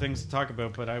couple other things to talk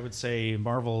about, but I would say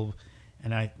Marvel,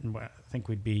 and I think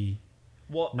we'd be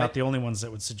not the only ones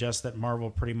that would suggest that Marvel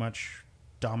pretty much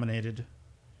dominated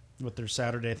with their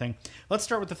Saturday thing. Let's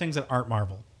start with the things that aren't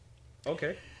Marvel.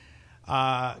 Okay.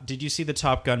 Did you see the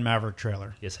Top Gun Maverick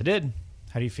trailer? Yes, I did.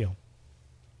 How do you feel?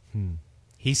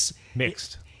 He's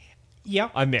Mixed. Yeah.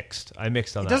 I'm mixed on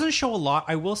that. It doesn't show a lot.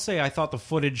 I will say I thought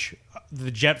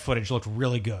the jet footage looked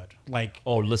really good. Like,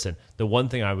 oh, listen, the one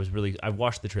thing I've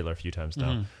watched the trailer a few times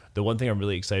now. Mm-hmm. The one thing I'm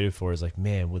really excited for is like,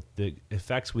 man, with the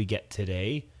effects we get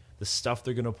today, the stuff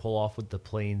they're going to pull off with the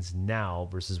planes now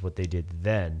versus what they did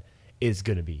then is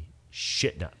going to be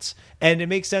shit nuts. And it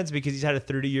makes sense because he's had a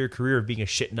 30-year career of being a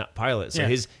shit nut pilot. So Yeah.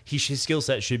 his skill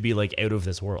set should be like out of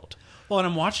this world. well, and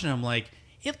I'm watching him like,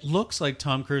 it looks like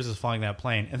Tom Cruise is flying that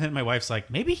plane. And then my wife's like,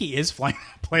 maybe he is flying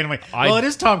that plane. I'm like, well, it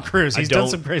is Tom Cruise. He's done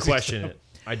some crazy question stuff. it.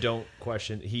 I don't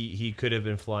question. He could have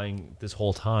been flying this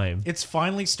whole time. It's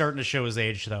finally starting to show his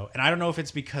age, though. And I don't know if it's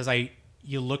because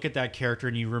you look at that character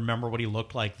and you remember what he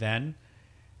looked like then.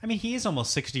 I mean, he is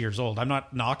almost 60 years old. I'm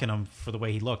not knocking him for the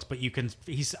way he looks, but I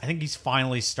think he's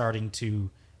finally starting to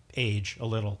age a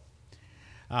little.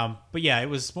 But yeah, it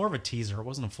was more of a teaser. It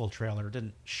wasn't a full trailer. It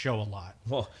didn't show a lot.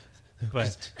 Well,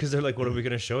 But because they're like, what are we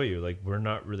going to show you? Like, we're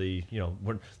not really,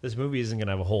 this movie isn't going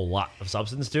to have a whole lot of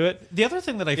substance to it. the other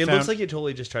thing that I It found... looks like it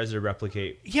totally just tries to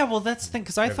replicate. Yeah, well, that's the thing,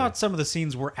 because I thought some of the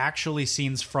scenes were actually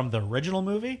scenes from the original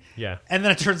movie. Yeah. And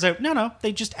then it turns out, no,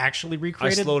 they just actually I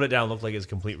recreated... slowed it down, looked like it's a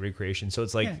complete recreation. So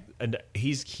it's like, Yeah. and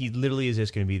he literally is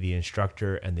just going to be the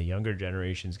instructor, and the younger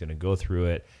generation is going to go through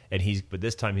it. And but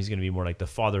this time he's going to be more like the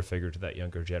father figure to that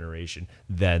younger generation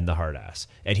than the hard ass.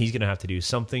 And he's going to have to do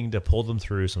something to pull them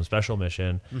through some special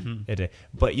mission. Mm-hmm.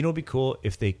 But you know, it'd be cool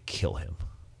if they kill him.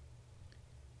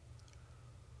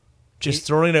 Just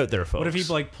throwing it out there, folks. What if he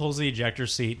like pulls the ejector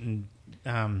seat and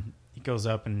he goes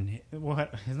up and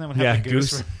what? Isn't that what Yeah, happened? to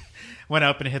Goose. Went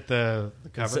up and hit the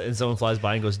cover. And someone flies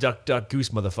by and goes, "Duck, duck, goose,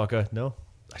 motherfucker." No,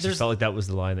 I just There's- felt like that was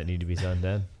the line that needed to be done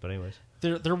then. But anyways,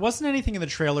 There wasn't anything in the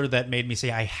trailer that made me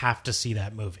say I have to see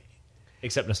that movie.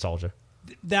 except nostalgia.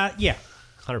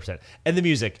 100%. And the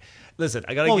music. Listen,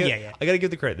 I gotta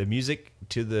give the credit. The music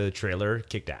to the trailer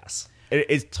kicked ass.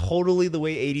 It's totally the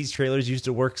way 80s trailers used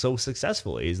to work so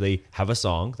successfully. Is they have a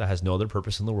song that has no other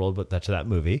purpose in the world but that to that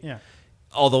movie. Yeah.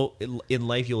 Although in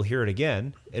life you'll hear it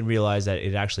again and realize that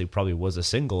it actually probably was a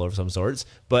single of some sorts,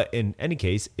 but in any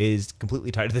case is completely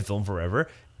tied to the film forever.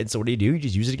 And so what do? You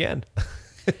just use it again.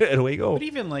 And away you go. But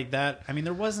even like that, I mean,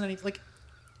 there wasn't any like.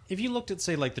 If you looked at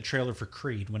say like the trailer for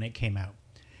Creed when it came out,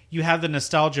 you had the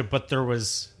nostalgia, but there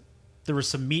was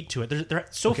some meat to it. They're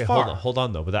so Okay, far. hold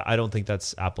on though. But I don't think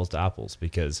that's apples to apples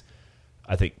because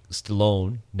I think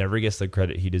Stallone never gets the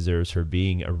credit he deserves for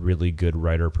being a really good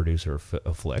writer producer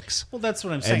of flicks. Well, that's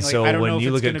what I'm saying. And Like, so I don't know when if you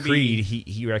it's look at gonna Creed, be...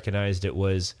 he recognized it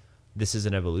was this is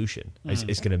an evolution.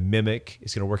 It's going to mimic.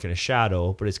 It's going to work in a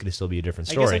shadow, but it's going to still be a different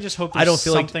I story. guess I just hope I don't there's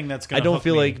feel something like, that's gonna I don't hook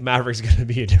feel me. like Maverick's going to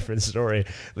be a different story.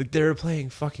 Like they're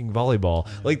playing fucking volleyball.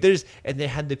 Like and they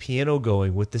had the piano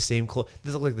going with the same clothes.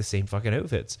 They look like the same fucking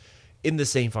outfits in the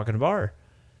same fucking bar.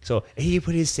 So he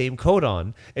put his same coat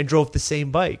on and drove the same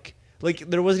bike. Like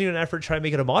there wasn't even an effort to try to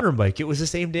make it a modern bike. It was the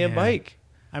same damn Yeah. bike.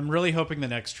 I'm really hoping the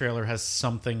next trailer has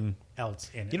something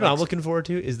else in it. You know what I'm looking forward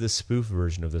to is the spoof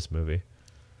version of this movie.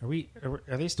 Are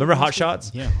they still Remember doing Hot this?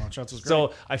 Shots? Yeah, Hot Shots was great.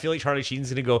 So I feel like Charlie Sheen's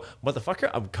gonna go,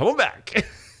 motherfucker, I'm coming back,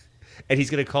 and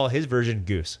he's gonna call his version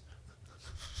Goose,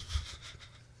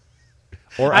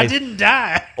 or I didn't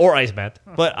die. or Iceman,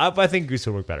 but I think Goose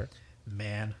would work better.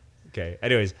 Man. Okay.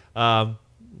 Anyways, a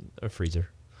freezer.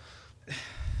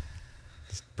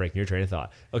 Just breaking your train of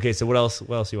thought. Okay, so what else?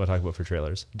 What else do you want to talk about for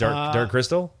trailers? Dark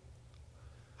Crystal.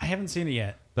 I haven't seen it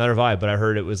yet. Neither have I, but I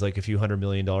heard it was like a few $100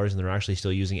 million, and they're actually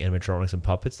still using animatronics and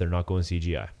puppets. They're not going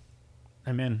CGI.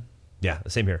 I'm in. Yeah, the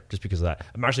same here. Just because of that,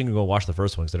 I'm actually gonna go watch the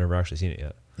first one because I've never actually seen it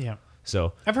yet. Yeah.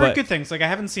 So I've heard good things. Like I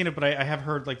haven't seen it, but I have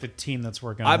heard like the team that's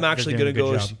working on it. I'm actually they're going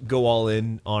doing to a good job. go all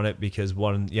in on it because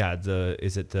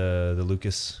the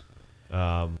Lucas?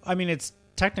 I mean, it's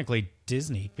technically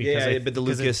Disney because but the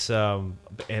because Lucas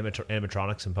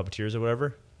animatronics and puppeteers or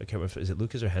whatever. I can't remember. Is it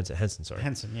Lucas or Henson? Henson, sorry.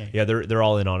 Henson, yeah. Yeah, they're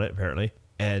all in on it apparently.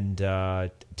 And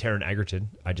Taron Egerton,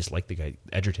 I just like the guy.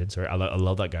 Edgerton, sorry, I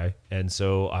love that guy. And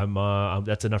so I'm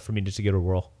that's enough for me just to give it a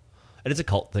whirl. And it's a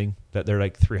cult thing that they're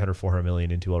like 300, 400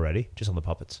 million into already, just on the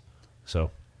puppets.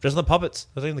 So just on the puppets,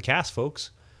 not even the cast,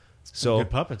 folks. So good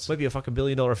puppets. Might be a fucking $1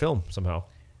 billion film somehow,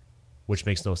 which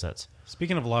makes no sense.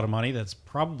 Speaking of a lot of money that's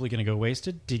probably going to go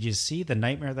wasted, did you see the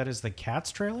Nightmare That Is the Cats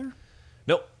trailer?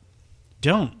 Nope,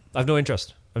 Don't. I have no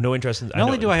interest. I have no interest in. Not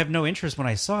only do I have no interest when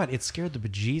I saw it, it scared the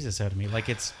bejesus out of me. Like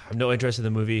it's. I have no interest in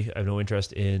the movie. I have no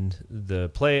interest in the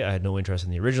play. I had no interest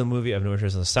in the original movie. I have no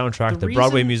interest in the soundtrack, the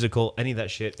Broadway musical, any of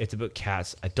that shit. It's about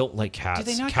cats. I don't like cats.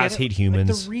 Do they not Cats get it? hate humans.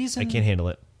 Like the reason I can't handle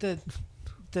it.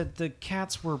 The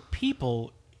cats were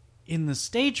people in the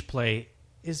stage play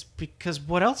is because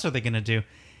what else are they going to do?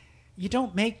 You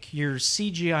don't make your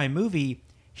CGI movie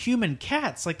human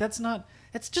cats. Like that's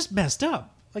just messed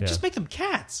up. Like just make them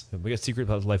cats. We got Secret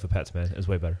Life of Pets, man. It was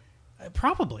way better.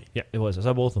 Probably. Yeah, it was. I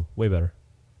saw both of them. Way better.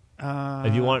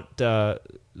 If you want,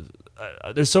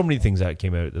 there's so many things that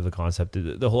came out of the concept.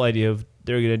 The whole idea of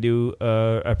they're going to do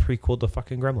a prequel to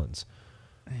fucking Gremlins.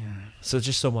 Yeah. So it's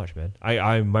just so much, man.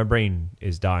 My brain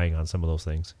is dying on some of those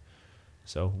things.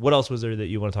 So what else was there that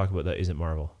you want to talk about that isn't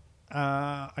Marvel?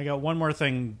 I got one more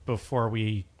thing before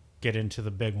we get into the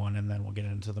big one, and then we'll get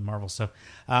into the Marvel stuff.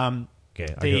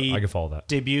 Okay, I can follow that.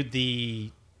 Debuted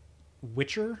the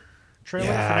Witcher trailer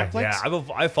for Netflix. Yeah,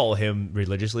 I follow him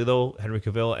religiously though. Henry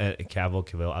Cavill and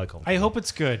Cavill. I hope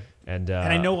it's good. And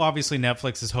I know obviously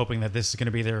Netflix is hoping that this is going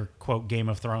to be their quote Game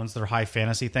of Thrones, their high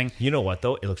fantasy thing. You know what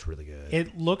though? It looks really good.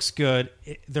 It looks good.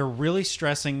 They're really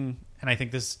stressing, and I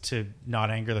think this to not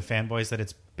anger the fanboys, that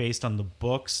it's based on the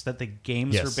books that the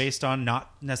games are based on, not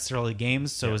necessarily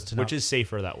games. So as to which is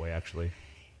safer that way, actually.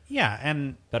 Yeah,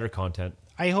 and better content.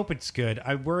 I hope it's good.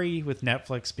 I worry with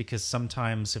Netflix because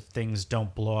sometimes if things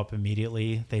don't blow up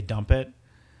immediately, they dump it.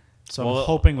 So I'm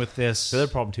hoping with this. The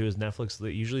other problem too is Netflix.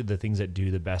 Usually the things that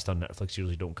do the best on Netflix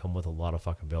usually don't come with a lot of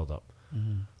fucking build up.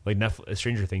 Mm-hmm. Like Netflix,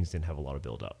 Stranger Things didn't have a lot of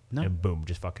build up, and boom,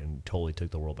 just fucking totally took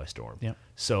the world by storm. Yeah.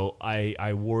 So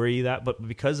I worry that, but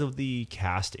because of the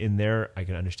cast in there, I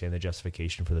can understand the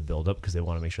justification for the build up because they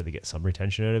want to make sure they get some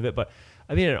retention out of it. But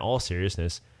I mean, in all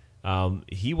seriousness,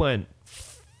 he went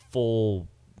full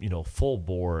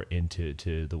bore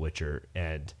into The Witcher,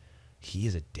 and he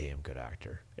is a damn good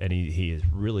actor, and he is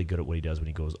really good at what he does when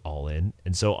he goes all in.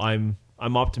 And so I'm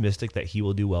optimistic that he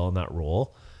will do well in that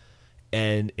role.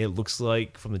 And it looks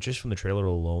like from the trailer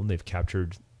alone, they've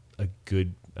captured a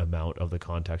good amount of the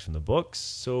context from the books.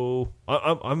 So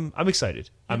I'm excited.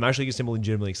 Yeah. I'm actually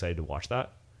legitimately excited to watch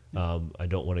that. I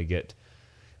don't want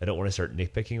to start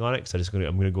nitpicking on it because I'm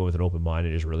going to go with an open mind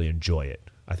and just really enjoy it.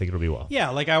 I think it'll be well. Yeah,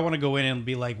 like I want to go in and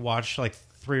be like watch like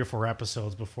 3 or 4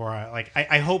 episodes before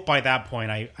I hope by that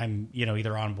point I'm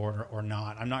either on board or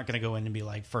not. I'm not going to go in and be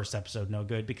like first episode no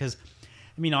good because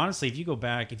I mean honestly, if you go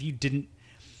back, if you didn't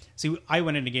see, I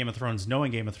went into Game of Thrones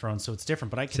knowing Game of Thrones, so it's different.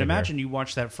 But I can imagine you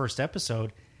watch that first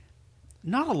episode,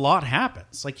 not a lot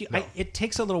happens. Like it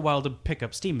takes a little while to pick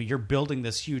up steam. You're building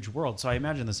this huge world, so I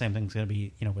imagine the same thing's going to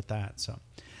be with that. So,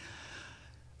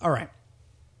 all right.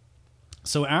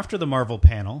 So after the Marvel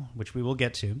panel, which we will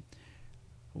get to,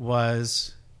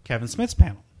 was Kevin Smith's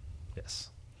panel. Yes.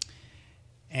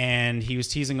 And he was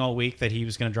teasing all week that he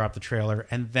was going to drop the trailer.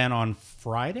 And then on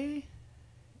Friday,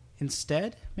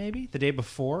 instead, maybe, the day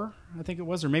before, I think it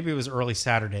was, or maybe it was early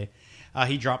Saturday,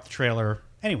 he dropped the trailer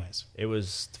anyways. It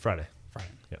was Friday.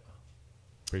 Yeah.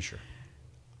 Pretty sure.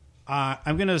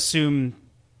 I'm going to assume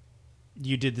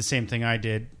you did the same thing I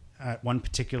did at one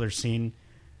particular scene.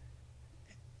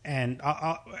 And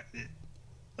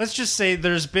let's just say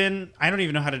there's been, I don't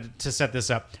even know how to set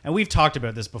this up. And we've talked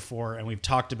about this before, and we've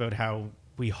talked about how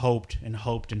we hoped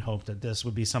that this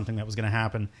would be something that was going to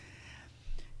happen.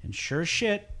 And sure as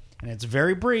shit, and it's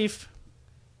very brief,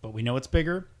 but we know it's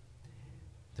bigger.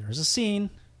 There's a scene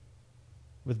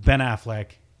with Ben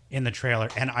Affleck in the trailer.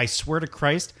 And I swear to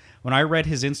Christ, when I read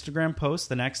his Instagram post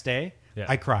the next day,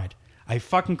 I cried. I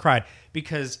fucking cried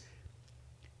because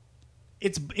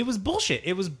it was bullshit.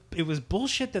 It was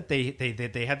bullshit that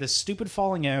they had this stupid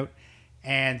falling out,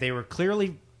 and they were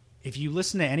clearly, if you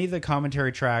listen to any of the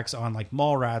commentary tracks on like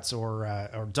Mallrats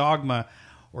or Dogma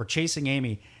or Chasing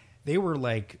Amy, they were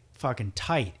like fucking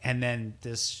tight, and then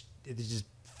it just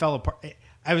fell apart.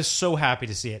 I was so happy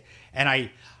to see it, and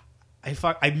I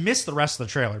missed the rest of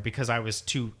the trailer because I was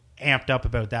too amped up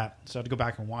about that, so I had to go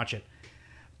back and watch it.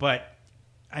 But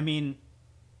I mean,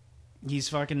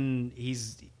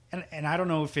 and I don't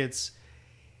know if it's,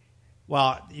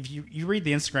 well, if you read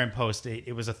the Instagram post,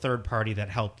 it was a third party that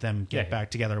helped them get back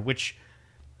together, which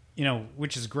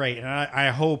is great. And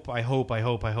I hope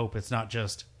it's not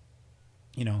just,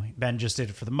 Ben just did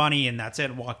it for the money and that's it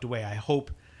and walked away. I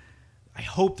hope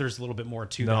there's a little bit more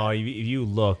to that. No, if you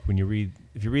look, if you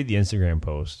read the Instagram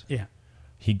post,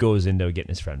 he goes into getting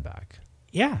his friend back.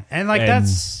 Yeah. And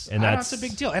that's a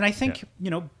big deal. And I think,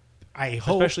 I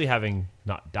hope, especially having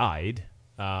not died,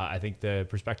 I think the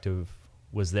perspective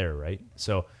was there, right?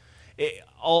 So,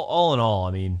 all in all,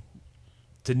 I mean,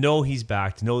 to know he's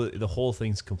back, to know that the whole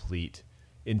thing's complete,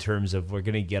 in terms of we're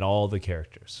going to get all the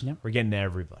characters. Yep. We're getting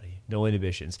everybody. No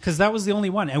inhibitions. Because that was the only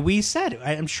one. And we said,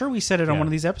 I'm sure we said it on Yeah, one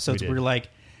of these episodes. we We did. were like,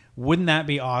 wouldn't that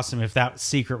be awesome if that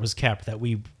secret was kept, that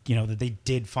we, that they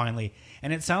did finally.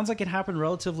 And it sounds like it happened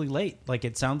relatively late. Like,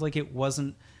 it sounds like it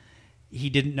wasn't, he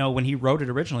didn't know when he wrote it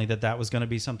originally that was going to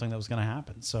be something that was going to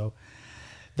happen. So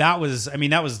that was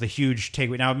the huge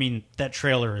takeaway. Now, that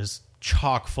trailer is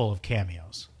chock full of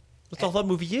cameos. That's all that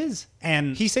movie is.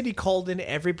 And He said he called in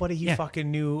everybody he Yeah. fucking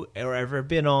knew or ever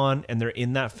been on, and they're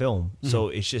in that film. So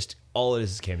it's just all it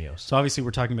is cameos. so obviously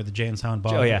we're talking about the Jay and Silent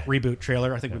Bob Oh, yeah. reboot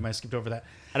trailer. I think we might have skipped over that.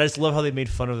 And I just love how they made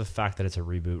fun of the fact that it's a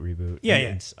reboot. Yeah, And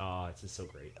yeah. It's just so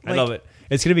great. I Like- love it.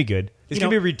 It's gonna be good. It's gonna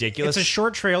be ridiculous. It's a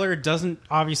short trailer. It doesn't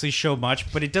obviously show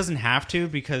much, but it doesn't have to,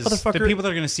 because the Motherfucker, people that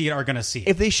are going to see it are going to see it.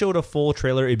 if they showed a full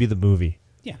trailer, it'd be the movie.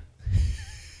 Yeah.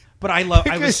 But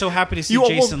I was so happy to see You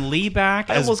almost- Jason Lee back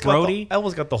as Brody. I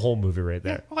almost got the whole movie right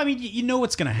there. Well, you know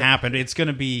what's going to happen. It's going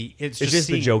to be. It's It's just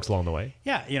the seeing- jokes along the way.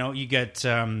 Yeah, you get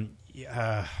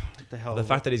what the hell? The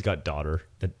fact that he's got daughter,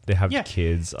 that they have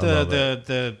kids. I love it.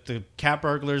 the cat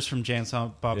burglars from Jay and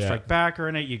Silent Bob Yeah. Strike Back are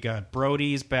in it. You got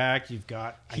Brody's back. You've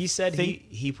got. He said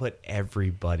he put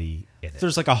everybody in it,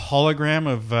 There's like a hologram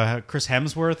of Chris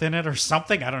Hemsworth in it or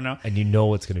something. I don't know. and you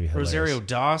know it's going to be hilarious. Rosario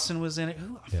Dawson was in it.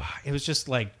 It was just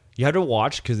like. You had to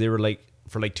watch because they were like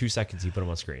for like 2 seconds. He put them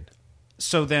on screen.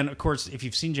 So then, of course, if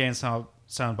you've seen Jay and Silent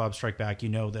Bob Strike Back, you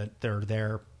know that they're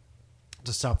there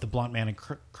to stop the Blunt Man and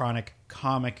Chronic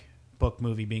comic book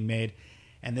movie being made,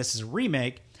 and this is a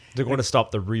remake. They're going to stop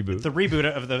the reboot. The reboot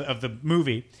of the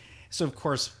movie. So, of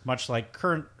course, much like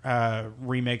current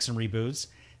remakes and reboots,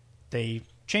 they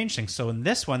change things. So in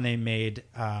this one, they made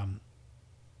I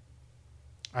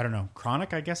don't know,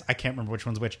 Chronic, I guess. I can't remember which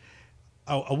one's which.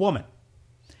 Oh, a woman.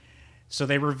 So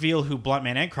they reveal who Blunt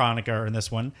Man and Chronic are in this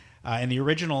one. In the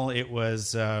original, it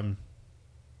was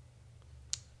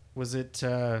it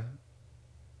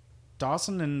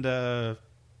Dawson and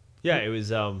Yeah, it was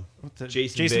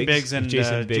Jason Biggs and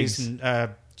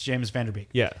James Van Der Beek.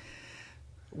 Yeah,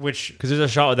 Which because there's a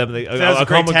shot of them. that was a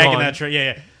great tag in Comic-Con. that trailer.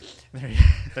 Yeah.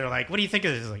 They're like, "What do you think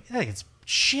of this?" Like, I think it's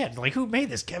shit. Like, who made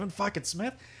this? Kevin fucking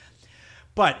Smith.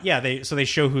 But yeah, they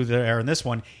show who they are in this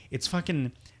one. It's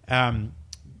fucking.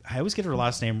 I always get her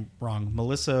last name wrong.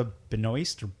 Melissa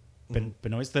Benoist or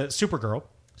Benoist, the Supergirl.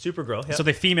 Supergirl. Yeah. So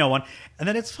the female one, and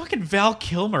then it's fucking Val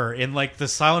Kilmer in like the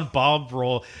Silent Bob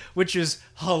role, which is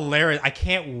hilarious. I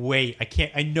can't wait.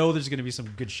 I know there's going to be some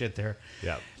good shit there.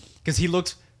 Yeah. Because he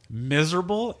looks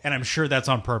miserable, and I'm sure that's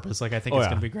on purpose. Like, I think it's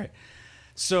going to be great.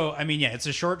 So it's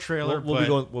a short trailer.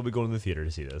 We'll be going to the theater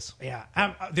to see this. Yeah.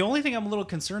 The only thing I'm a little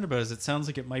concerned about is it sounds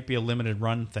like it might be a limited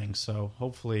run thing. So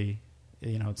hopefully,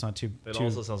 it's not too. It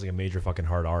also sounds like a major fucking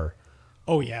hard R.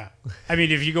 Oh yeah.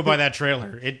 If you go by that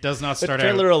trailer, it does not The start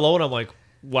trailer out. alone, I'm like,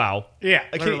 wow. Yeah.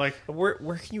 Okay, Like, where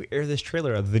can you air this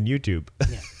trailer other than YouTube?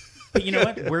 yeah. But you know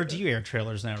what? Where do you air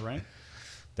trailers now, right?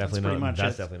 Definitely pretty not. much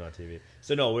That's it. definitely not TV.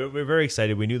 So no, we're very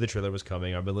excited. We knew the trailer was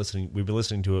coming. We've been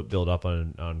listening to it build up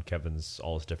on Kevin's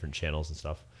all his different channels and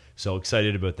stuff. So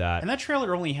excited about that. And that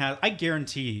trailer only has, I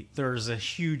guarantee there's a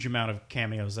huge amount of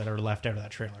cameos that are left out of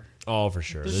that trailer. Oh, for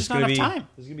sure. There's just not gonna enough be time.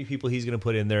 There's gonna be people he's gonna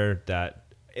put in there that.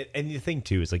 And the thing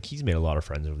too is like he's made a lot of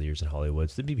friends over the years in Hollywood.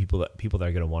 So there'd be people that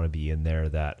are gonna want to be in there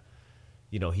that,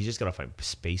 he's just gotta find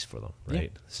space for them,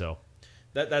 right? Yeah. So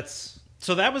that's.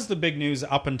 So that was the big news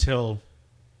up until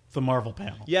the Marvel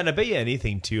panel. Yeah, and I bet you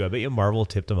anything too. I bet you Marvel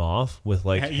tipped him off with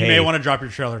like, You may want to drop your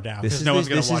trailer down this because is no one's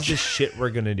going to watch This is the shit we're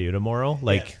gonna do tomorrow.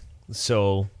 Like,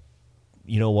 so,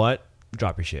 you know what?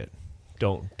 Drop your shit.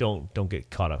 Don't get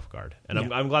caught off guard. And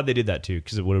I'm glad they did that too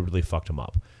because it would have really fucked him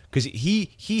up. Because he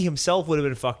himself would have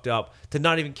been fucked up to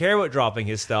not even care about dropping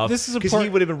his stuff. This is because he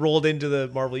would have been rolled into the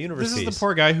Marvel Universe. This is the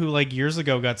poor guy who, like, years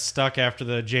ago got stuck after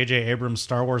the J.J. Abrams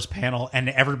Star Wars panel, and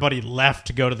everybody left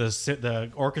to go to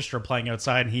the orchestra playing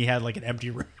outside, and he had like an empty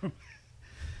room.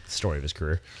 Story of his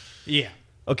career. Yeah.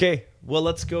 Okay, well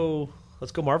let's go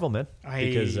Marvel, man.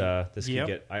 Because this yep.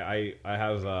 could get. I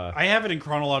have. I have it in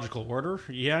chronological order.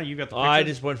 Yeah, you got the picture. I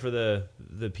just went for the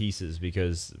pieces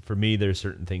because for me there's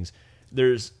certain things.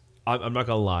 I'm not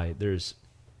gonna lie. There's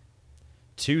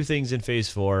 2 things in Phase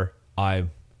 4. I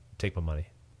take my money.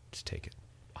 Just take it.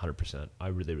 100%. I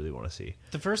really, really want to see.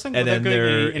 The first thing, And without then going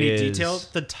there into any is- detail,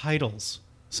 the titles.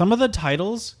 Some of the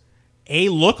titles,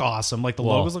 look awesome. Like the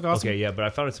logos look awesome. Okay, yeah, but I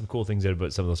found some cool things out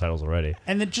about some of those titles already.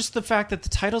 And then just the fact that the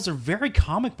titles are very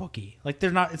comic booky. Like they're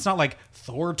not. It's not like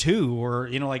Thor 2 or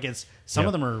like it's. Some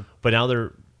of them are. But now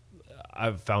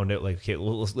I've found out like okay,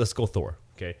 let's go Thor.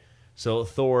 Okay, so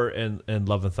Thor and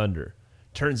Love and Thunder.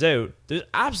 Turns out there's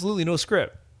absolutely no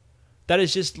script. That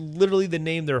is just literally the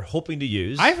name they're hoping to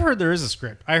use. I've heard there is a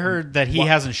script. I heard that he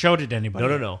hasn't showed it to anybody.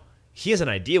 No. He has an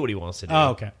idea what he wants to do. Oh,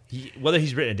 okay. Whether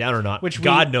he's written it down or not, Which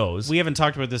God knows. We haven't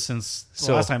talked about this since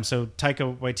the last time. So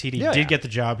Taika Waititi did get the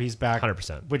job. He's back.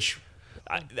 100%. Which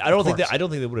I don't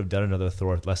think they would have done another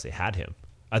Thor unless they had him.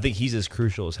 I think he's as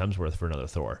crucial as Hemsworth for another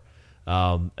Thor,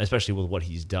 especially with what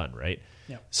he's done, right?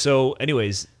 Yeah. So,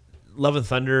 anyways, Love and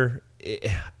Thunder,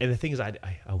 and the thing is, I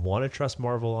want to trust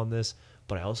Marvel on this,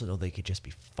 but I also know they could just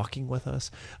be fucking with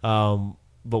us.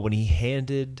 But when he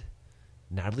handed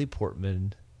Natalie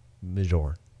Portman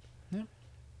Mjolnir,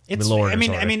 I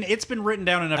mean, it's been written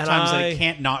down enough times that it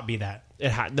can't not be that.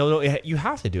 You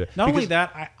have to do it. Not only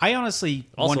that, I honestly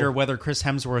wonder whether Chris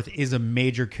Hemsworth is a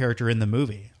major character in the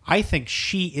movie. I think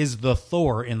she is the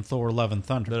Thor in Thor: Love and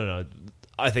Thunder. No.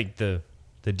 I think the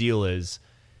deal is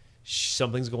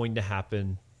something's going to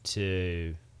happen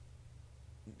to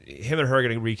him and her are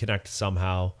going to reconnect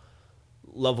somehow.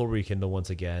 Love will rekindle once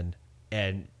again,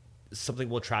 and something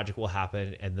tragic will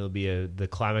happen, and there'll be the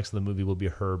climax of the movie will be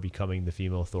her becoming the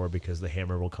female Thor because the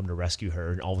hammer will come to rescue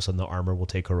her, and all of a sudden the armor will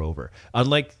take her over.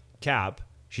 Unlike Cap,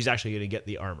 she's actually going to get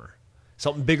the armor.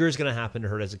 Something bigger is going to happen to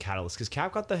her as a catalyst because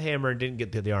Cap got the hammer and didn't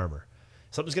get the armor.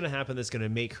 Something's going to happen that's going to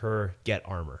make her get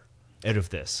armor out of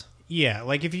this. Yeah,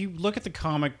 like if you look at the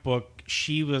comic book,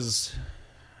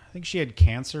 I think she had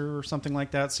cancer or something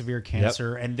like that, severe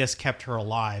cancer, and this kept her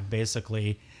alive,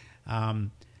 basically.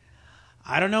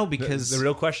 I don't know, because the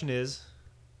real question is,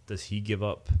 does he give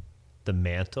up the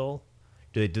mantle?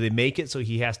 Do they make it so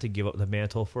he has to give up the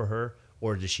mantle for her,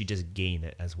 or does she just gain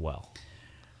it as well?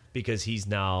 Because he's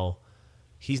now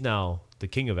the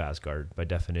king of Asgard by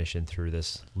definition through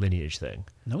this lineage thing.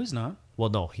 No, he's not. Well,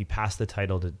 no, he passed the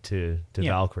title to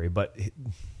Valkyrie, but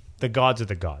the gods are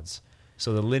the gods.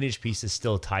 So the lineage piece is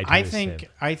still tied to him.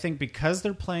 I think because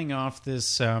they're playing off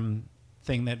this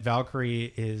thing that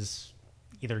Valkyrie is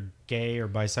either gay or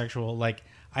bisexual, like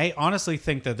I honestly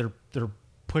think that they're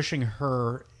pushing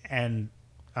her and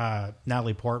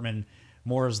Natalie Portman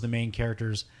more as the main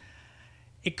characters.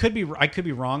 It could be. I could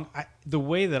be wrong. The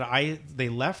way that they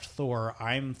left Thor,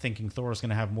 I'm thinking Thor is going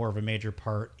to have more of a major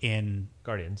part in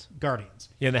Guardians.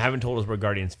 Yeah, and they haven't told us where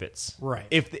Guardians fits. Right.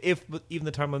 If even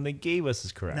the timeline they gave us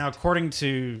is correct. Now, according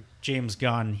to James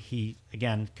Gunn, he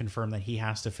again confirmed that he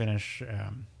has to finish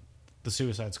the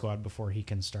Suicide Squad before he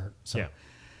can start. So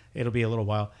it'll be a little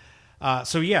while.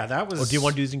 That was. Do you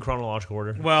want to do these in chronological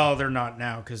order? Well, they're not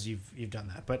now because you've done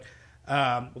that, but.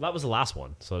 That was the last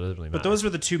one, so it doesn't really matter. But those were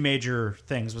the two major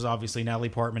things. Was obviously Natalie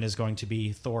Portman is going to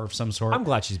be Thor of some sort. I'm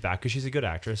glad she's back because she's a good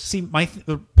actress. See,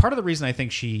 part of the reason I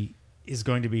think she is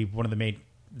going to be one of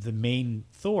the main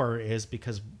Thor is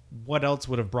because what else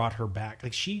would have brought her back?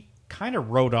 Like she kind of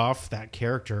wrote off that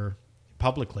character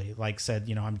publicly, like said,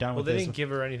 I'm done with this. Well, they didn't give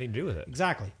her anything to do with it.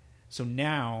 Exactly. So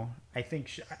now I think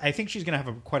she's going to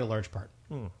have quite a large part.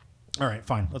 All right,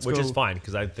 fine. Which is fine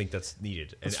because I think that's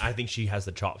needed, and I think she has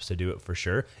the chops to do it for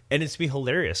sure. And it's be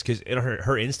hilarious because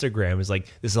her Instagram is like,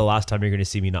 "This is the last time you're going to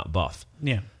see me not buff."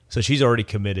 Yeah. So she's already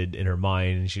committed in her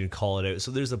mind, and she can call it out.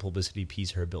 So there's a publicity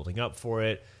piece, her building up for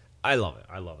it. I love it.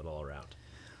 I love it all around.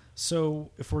 So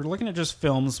if we're looking at just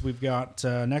films, we've got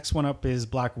next one up is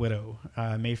Black Widow,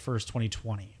 May 1st,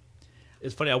 2020.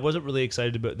 It's funny. I wasn't really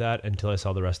excited about that until I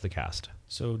saw the rest of the cast.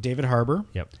 So David Harbour,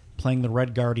 playing the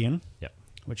Red Guardian. Yep.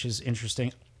 Which is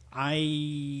interesting.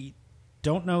 I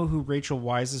don't know who Rachel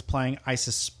Weisz is playing. I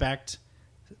suspect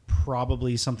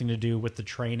probably something to do with the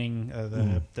training.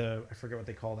 The I forget what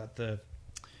they call that.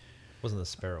 Wasn't the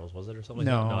Sparrows, was it, or something?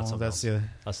 No, like that?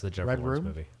 that's the Jeff Red Lawrence Room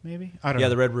movie. Maybe I don't know.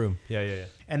 The Red Room. Yeah.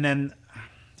 And then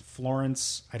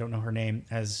Florence, I don't know her name,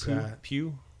 as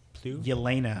Pugh,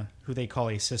 Yelena, who they call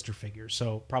a sister figure.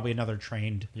 So probably another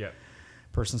trained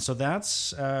person. So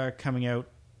that's coming out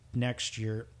next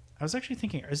year. I was actually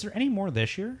thinking, is there any more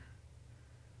this year?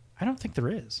 I don't think there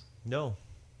is. No.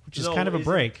 Which is kind of a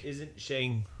break. Isn't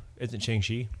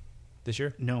Shang-Chi this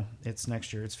year? No, it's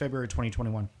next year. It's February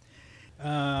 2021.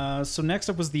 So next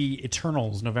up was the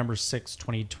Eternals, November 6,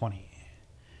 2020.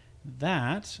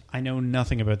 That, I know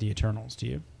nothing about the Eternals. Do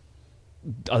you?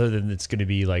 Other than it's going to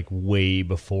be like way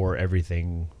before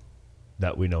everything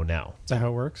that we know now. Is that how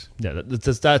it works? Yeah,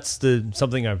 that's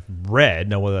something I've read.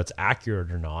 Now, whether that's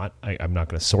accurate or not, I'm not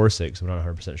going to source it because I'm not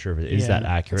 100% sure if it is that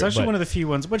accurate. It's actually one of the few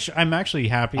ones, which I'm actually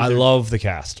happy. I love the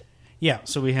cast. Yeah,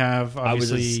 so we have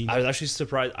obviously... I was actually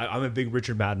surprised. I'm a big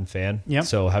Richard Madden fan. Yep.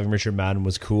 So having Richard Madden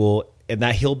was cool. And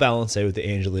that he'll balance out with the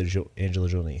Angelina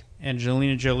Jolie.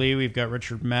 Angelina Jolie, we've got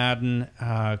Richard Madden,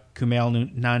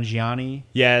 Kumail Nanjiani.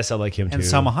 Yes, I like him too. And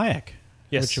Salma Hayek,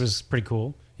 which was pretty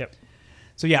cool. Yep.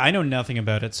 So yeah, I know nothing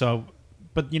about it. So,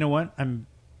 but you know what? I'm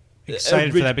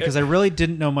excited for that because I really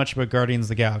didn't know much about Guardians of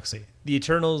the Galaxy. The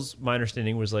Eternals, my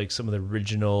understanding was like some of the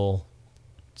original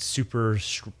super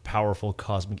powerful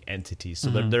cosmic entities. So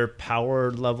their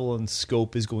power level and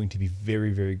scope is going to be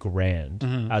very, very grand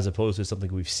as opposed to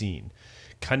something we've seen.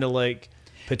 Kind of like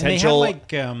potential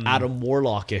Adam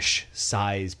Warlock-ish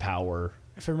size power.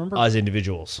 If I remember, as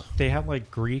individuals, they have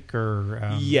like Greek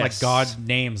or yes. like god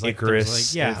names, like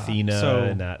Icarus, Athena,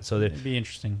 and that. So it'd be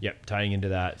interesting. Yep, tying into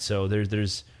that. So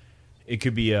there's, it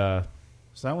could be a.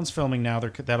 So that one's filming now.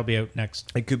 That'll be out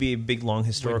next. It could be a big, long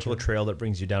historical trail that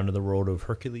brings you down to the road of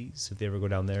Hercules if they ever go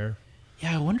down there.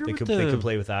 Yeah, I wonder they could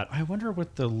play with that. I wonder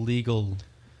what the legal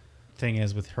thing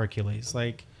is with Hercules.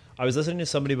 Like, I was listening to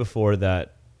somebody before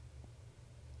that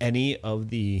any of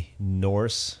the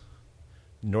Norse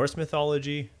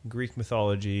mythology, Greek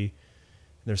mythology, and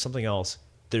there's something else.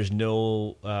 There's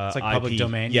no it's like IP. public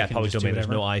domain. Yeah, public domain. There's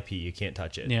no IP. You can't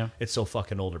touch it. Yeah, it's so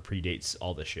fucking old. It predates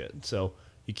all this shit. So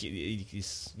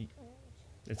it's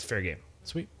fair game.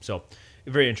 Sweet. So a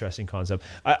very interesting concept.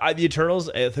 The Eternals.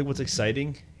 I think what's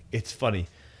exciting. It's funny.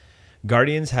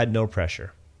 Guardians had no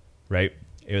pressure, right?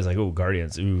 It was like, oh,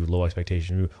 Guardians, ooh, low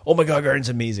expectation. Ooh, oh my God, Guardians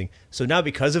amazing. So now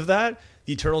because of that,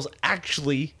 the Eternals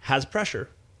actually has pressure.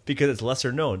 Because it's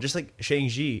lesser known, just like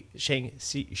Shang-Chi,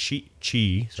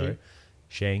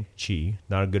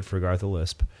 not good for Garth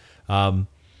Lisp.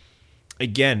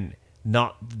 Again,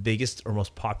 not the biggest or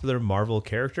most popular Marvel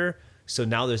character, so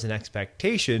now there's an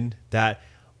expectation that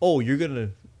you're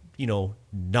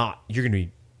not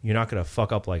gonna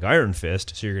fuck up like Iron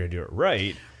Fist, so you're gonna do it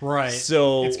right. Right.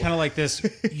 So it's kind of like this.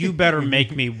 You better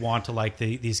make me want to like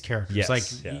these characters.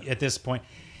 Yes, at this point,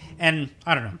 and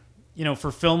I don't know.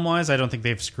 For film-wise, I don't think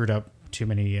they've screwed up too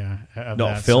many of that.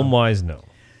 No, film-wise, no.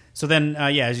 So then,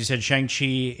 as you said,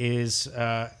 Shang-Chi is...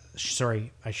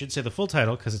 sorry, I should say the full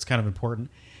title because it's kind of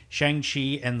important.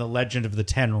 Shang-Chi and the Legend of the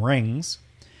Ten Rings.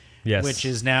 Yes. Which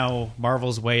is now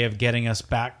Marvel's way of getting us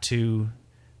back to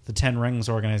the Ten Rings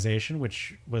organization,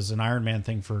 which was an Iron Man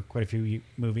thing for quite a few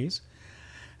movies.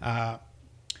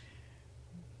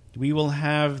 We will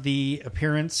have the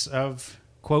appearance of,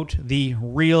 quote, the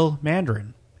real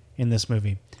Mandarin in this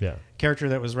movie. Yeah. Character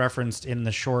that was referenced in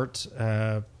the short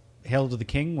Hail to the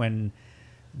King when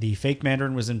the fake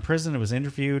Mandarin was in prison. It was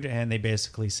interviewed, and they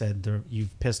basically said,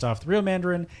 you've pissed off the real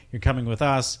Mandarin. You're coming with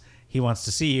us. He wants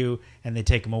to see you, and they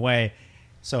take him away.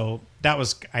 So that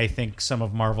was, I think, some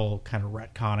of Marvel kind of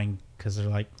retconning because they're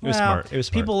like, it was smart. It was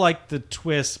smart. People like the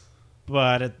twist,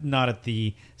 but not at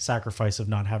the sacrifice of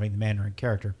not having the Mandarin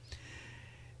character.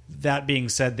 That being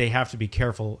said, they have to be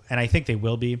careful, and I think they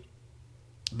will be.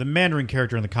 The Mandarin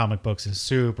character in the comic books is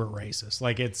super racist.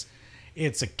 Like it's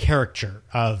a caricature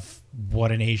of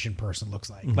what an Asian person looks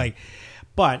like. Mm-hmm.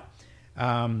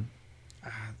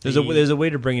 There's a way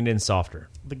to bring it in softer.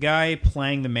 The guy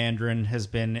playing the Mandarin has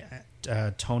been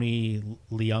Tony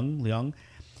Leung.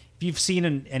 If you've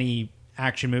seen any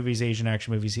action movies, Asian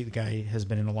action movies, the guy has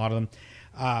been in a lot of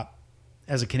them.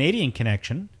 As a Canadian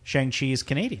connection, Shang-Chi is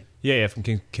Canadian. Yeah, from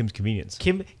Kim's Convenience.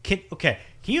 Okay,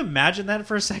 can you imagine that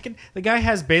for a second? The guy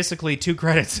has basically 2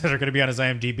 credits that are going to be on his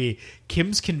IMDb.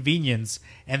 Kim's Convenience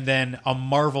and then a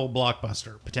Marvel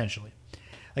blockbuster, potentially.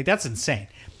 Like, that's insane.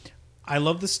 I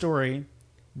love the story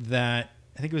that,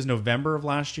 I think it was November of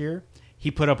last year,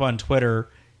 he put up on Twitter,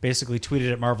 basically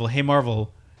tweeted at Marvel, hey,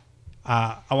 Marvel,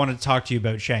 I wanted to talk to you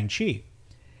about Shang-Chi.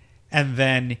 And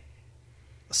then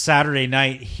Saturday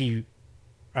night, he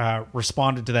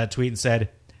responded to that tweet and said,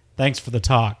 thanks for the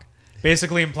talk.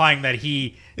 Basically implying that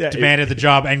he demanded the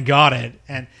job and got it.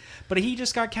 But he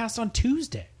just got cast on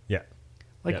Tuesday. Yeah.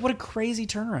 What a crazy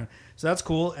turnaround. So that's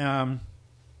cool. And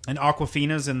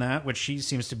Awkwafina's in that, which she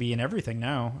seems to be in everything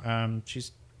now.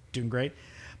 She's doing great.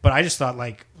 But I just thought,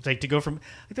 to go from...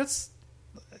 that's...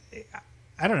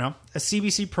 I don't know. A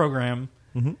CBC program...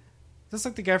 Mm-hmm. That's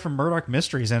like the guy from Murdoch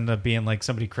Mysteries ended up being like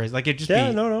somebody crazy. Like, it'd just be...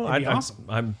 Yeah, no. It'd be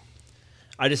awesome.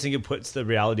 I just think it puts the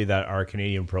reality that our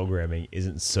Canadian programming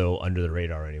isn't so under the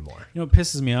radar anymore. You know what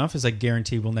pisses me off is I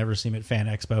guarantee we'll never see him at Fan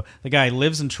Expo. The guy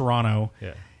lives in Toronto.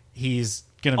 Yeah. He's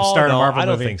going to start a Marvel movie. I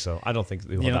don't think so. I don't think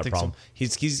we'll have that problem. So?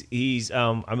 He's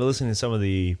I'm listening to some of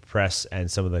the press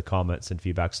and some of the comments and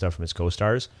feedback stuff from his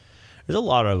co-stars. There's a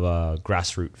lot of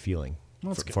grassroots feeling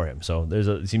for him. So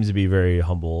it seems to be a very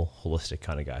humble, holistic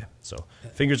kind of guy. So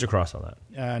fingers are crossed on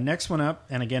that. Next one up,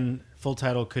 and again, full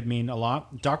title could mean a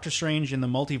lot. Doctor Strange in the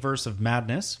Multiverse of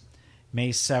Madness, May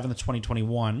 7th,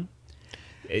 2021.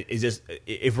 Is this,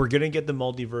 if we're going to get the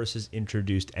multiverses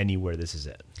introduced anywhere, this is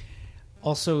it.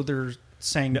 Also, they're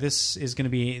saying this is going to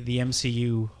be the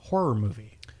MCU horror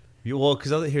movie. Well,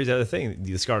 because here's the other thing: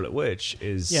 the Scarlet Witch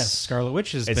is Scarlet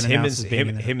Witch has been announced announced as being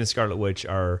in there. Him and Scarlet Witch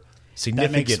are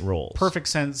Significant makes roles. Perfect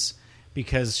sense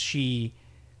because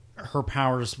her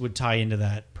powers would tie into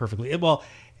that perfectly. Well,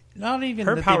 not even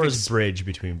Her that powers bridge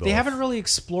between both. They haven't really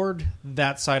explored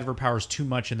that side of her powers too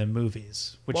much in the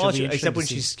movies, which Well, will be except when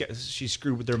interesting to she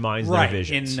screwed with their minds Right, and their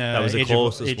visions. in, That was the Age of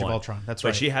closest one. Ultron. That's But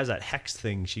right. she has that hex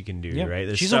thing she can do, see. right?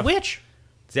 There's She's stuff- a witch,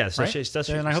 Yeah, so right?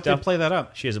 And I hope they stuff play that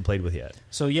up. she hasn't played with yet.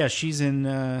 So yeah, she's in.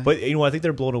 But I think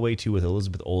they're blown away too with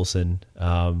Elizabeth Olsen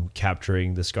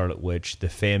capturing the Scarlet Witch, the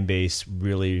fan base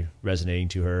really resonating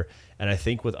to her, and I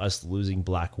think with us losing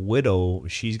Black Widow,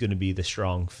 she's going to be the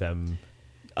strong femme.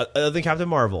 Other than Captain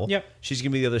Marvel, Yep. she's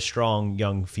going to be the other strong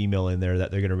young female in there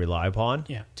that they're going to rely upon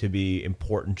to be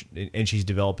important, and she's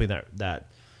developing that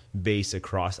base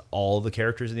across all the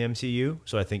characters in the MCU.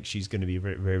 So I think she's going to be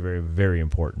very, very, very, very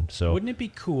important. So wouldn't it be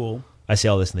cool? I say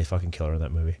all this and they fucking kill her in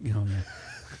that movie. Oh, yeah.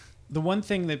 The one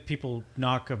thing that people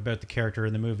knock about the character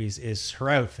in the movies is her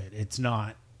outfit. It's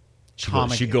not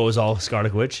comic. She goes all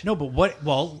Scarlet Witch. No, but what?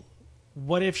 Well,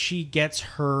 what if she gets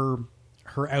her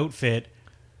outfit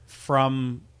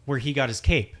from where he got his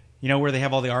cape? You know, where they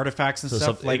have all the artifacts and So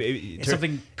stuff. some- Like it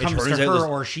something comes turns to out her, this-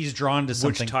 or she's drawn to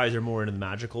something. Which ties her more into the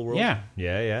magical world. Yeah.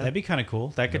 Yeah. That'd be kind of cool.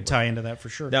 That could tie into that for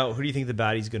sure. Now, who do you think the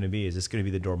baddie's going to be? Is this going to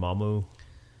be the Dormammu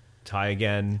tie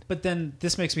again? But then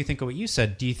this makes me think of what you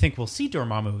said. Do you think we'll see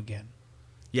Dormammu again?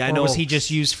 Yeah, I Or know. was he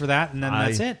just used for that and then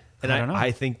that's it? And I don't know.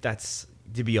 I think that's,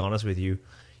 to be honest with you,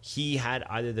 he had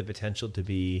either the potential to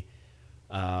be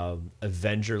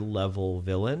Avenger level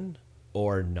villain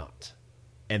or not,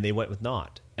 and they went with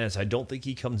not. And so I don't think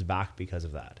he comes back because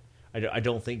of that. I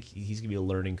don't think he's gonna be a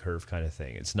learning curve kind of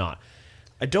thing. It's not.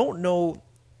 I don't know.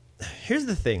 Here's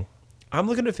the thing. I'm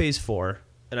looking at Phase 4,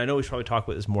 and I know we should probably talk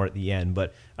about this more at the end,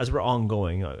 but as we're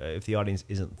ongoing, if the audience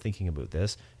isn't thinking about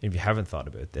this, and if you haven't thought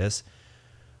about this,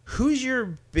 who's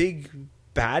your big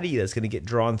baddie that's going to get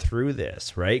drawn through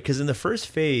this, right? Because in the first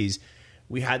phase,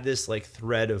 we had this like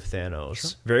thread of Thanos,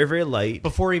 Sure. very, very light.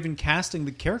 Before even casting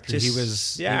the character, he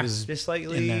was just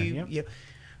slightly. in there, yep. Yeah.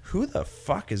 Who the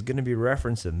fuck is going to be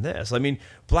referenced in this? I mean,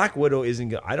 Black Widow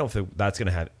isn't. I don't think that's going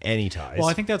to have any ties. Well,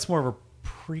 I think that's more of a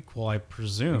prequel, I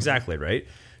presume. Exactly, right?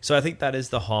 So I think that is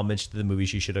the homage to the movie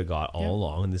she should have got all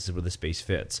along, and this is where the space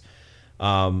fits.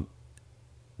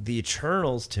 The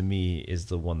Eternals, to me, is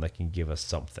the one that can give us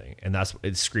something, and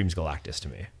it screams Galactus to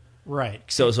me. Right.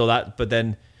 So that, but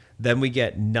then we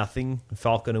get nothing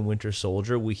Falcon and Winter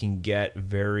Soldier. We can get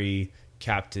very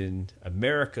Captain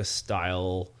America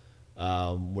style,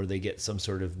 where they get some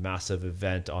sort of massive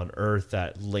event on Earth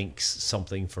that links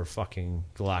something for fucking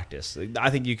Galactus.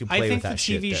 I think you can play I think with the that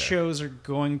shit TV there. shows are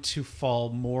going to fall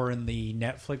more in the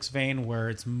Netflix vein, where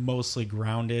it's mostly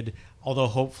grounded, although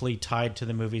hopefully tied to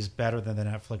the movies better than the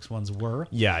Netflix ones were.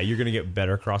 Yeah, you're going to get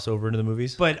better crossover into the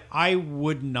movies. But I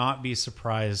would not be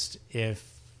surprised if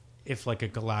like a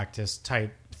Galactus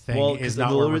type thing is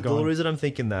not where we're the going. reason I'm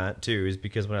thinking that too is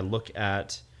because when I look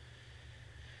at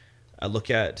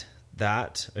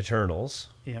that Eternals,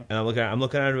 Yeah. and I'm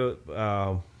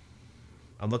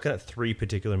looking at three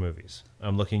particular movies.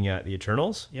 I'm looking at the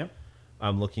Eternals. Yep.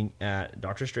 I'm looking at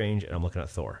Doctor Strange, and I'm looking at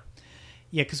Thor.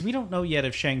 Yeah, because we don't know yet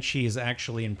if Shang-Chi is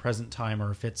actually in present time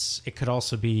or if it could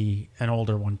also be an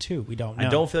older one too. We don't know. I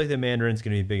don't feel like the Mandarin's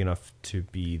going to be big enough to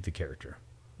be the character.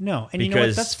 No, and you know what?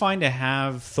 Because That's fine to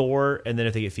have. Thor, and then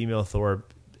if they get female Thor,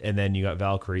 and then you got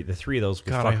Valkyrie, the three of those.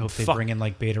 God, I hope they bring in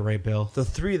like Beta Ray Bill. The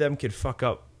three of them could fuck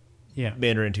up Yeah.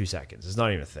 Mandarin in 2 seconds. It's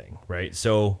not even a thing, right?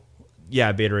 So,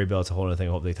 yeah, Beta Ray Bill, it's a whole other thing.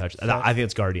 I hope they touch. I think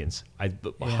it's Guardians. I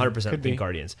 100% could think be.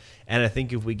 Guardians. And I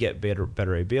think if we get Beta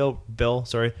Ray Bill,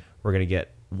 we're going to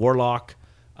get Warlock.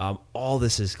 All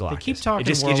this is Galactus. They keep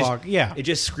talking Warlock. It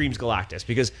just screams Galactus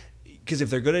because if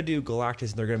they're going to do Galactus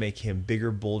and they're going to make him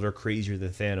bigger, bolder, crazier than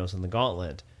Thanos in the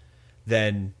Gauntlet,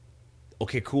 then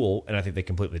okay, cool. And I think they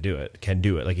completely can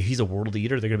do it. Like if he's a world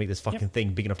eater, they're going to make this fucking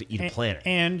thing big enough to eat a planet.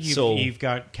 And you've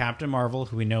got Captain Marvel,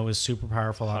 who we know is super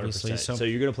powerful, obviously. 100%. So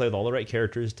you're going to play with all the right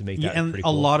characters to make that and pretty a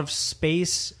cool. lot of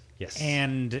space Yes.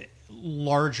 and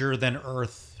larger than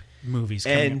Earth movies.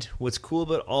 coming And what's cool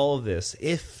about all of this,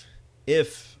 if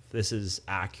this is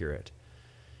accurate,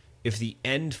 if the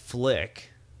end flick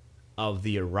of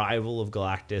the arrival of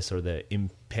Galactus or the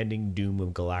impending doom of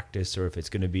Galactus, or if it's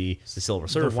going to be the Silver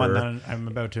Surfer, the one that I'm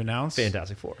about to announce.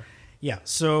 Fantastic Four. Yeah,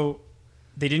 so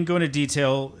they didn't go into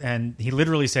detail, and he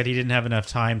literally said he didn't have enough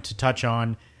time to touch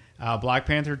on Black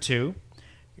Panther 2.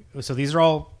 So these are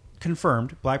all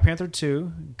confirmed. Black Panther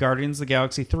 2, Guardians of the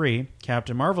Galaxy 3,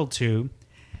 Captain Marvel 2.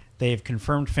 They've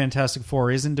confirmed Fantastic Four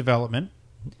is in development.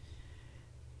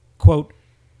 Quote,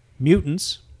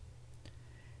 mutants.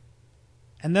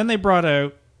 And then they brought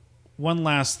out one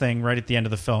last thing right at the end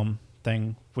of the film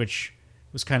thing, which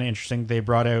was kind of interesting. They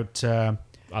brought out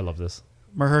I love this.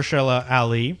 Mahershala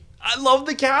Ali, I love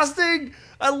the casting.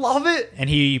 I love it. and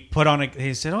he put on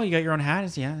he said, "Oh, you got your own hat?"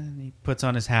 It's, yeah, and he puts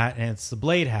on his hat, and it's the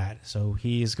Blade hat. So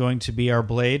he is going to be our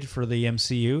Blade for the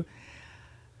MCU.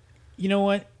 You know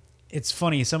what? It's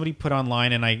funny. Somebody put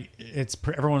online, and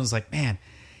everyone's like, "Man,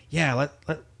 yeah,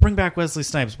 let bring back Wesley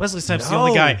Snipes. Wesley Snipes is the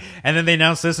only No. guy." And then they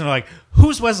announced this, and they're like,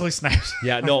 "Who's Wesley Snipes?"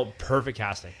 Yeah, no, perfect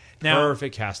casting. Now-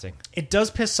 Perfect casting. It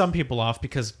does piss some people off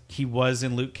because he was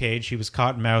in Luke Cage. He was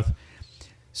Cottonmouth.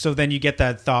 So then you get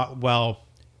that thought, well,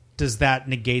 does that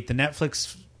negate the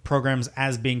Netflix programs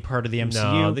as being part of the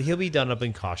MCU? No, he'll be done up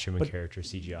in costume and character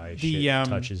CGI the, shit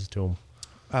touches to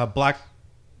him. Black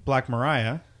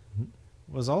Mariah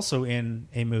was also in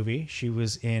a movie. She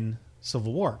was in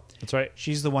Civil War. That's right.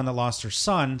 She's the one that lost her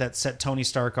son that set Tony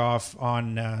Stark off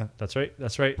on That's right.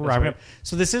 That's right. That's wrapping right. up.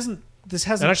 So this hasn't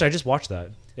And actually, I just watched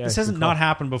that. Yeah, this hasn't good not call.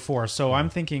 happened before. So I'm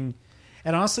thinking,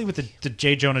 and honestly, with the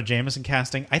J. Jonah Jameson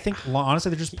casting, I think honestly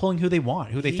they're just pulling who they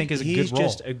want, who they think is a good He's role.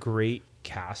 just a great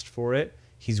cast for it.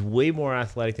 He's way more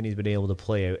athletic than he's been able to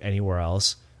play out anywhere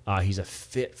else. He's a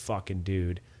fit fucking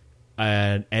dude.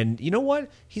 And you know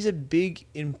what? He's a big,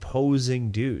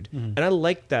 imposing dude. And I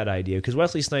like that idea because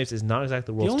Wesley Snipes is not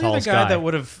exactly the The world's only other tallest guy guy. that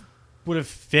would have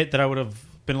fit that I would have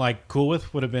been like cool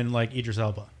with would have been like Idris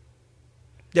Elba.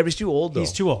 Yeah, but he's too old, though.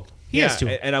 He's too old. He Yeah, is too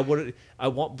old. and I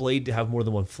want Blade to have more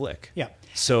than one flick. Yeah.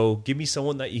 So give me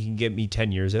someone that you can get me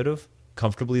 10 years out of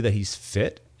comfortably, that he's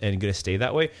fit and going to stay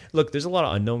that way. Look, there's a lot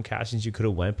of unknown castings you could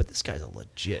have went, but this guy's a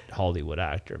legit Hollywood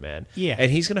actor, man. Yeah.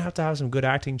 And he's going to have some good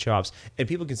acting chops. And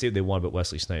people can say what they want about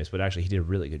Wesley Snipes, but actually he did a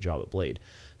really good job at Blade.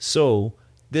 So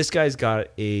this guy's got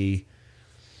a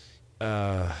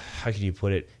how can you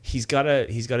put it? He's got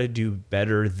to do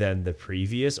better than the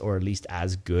previous, or at least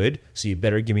as good. So you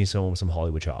better give me some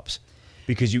Hollywood chops,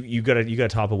 because you got to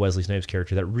top a Wesley Snipes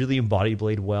character that really embodied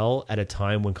Blade well at a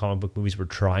time when comic book movies were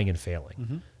trying and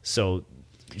failing. So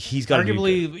he's got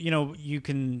Arguably, you know,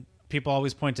 people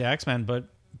always point to X-Men, but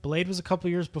Blade was a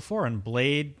couple years before, and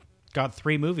Blade got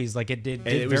 3 movies. Like it did and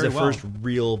it was very the well. first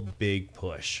real big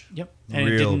push. Yep, and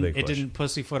it didn't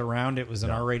pussyfoot around. It was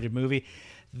an R-rated movie.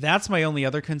 That's my only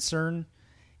other concern,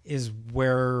 is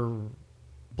where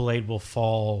Blade will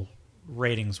fall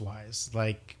ratings wise.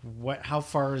 Like how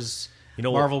far is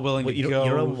Marvel willing to go? You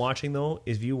know what I'm watching though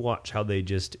is if you watch how they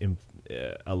just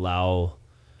allow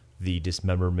the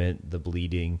dismemberment, the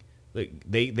bleeding. Like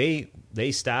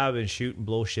they stab and shoot and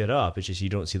blow shit up. It's just you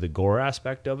don't see the gore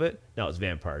aspect of it. Now it's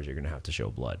vampires. You're gonna have to show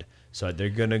blood. So they're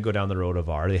gonna go down the road of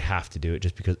R. They have to do it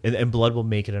just because, and blood will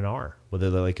make it an R, whether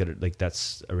they like it or, like,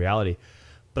 that's a reality.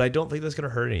 But I don't think that's gonna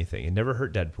hurt anything. It never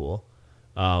hurt Deadpool.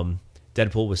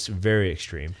 Deadpool was very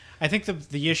extreme. I think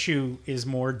the issue is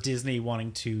more Disney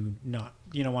wanting to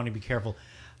wanting to be careful.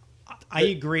 I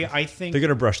agree. I think They're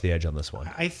gonna brush the edge on this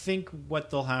one. I think what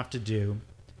they'll have to do,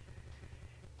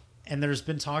 and there's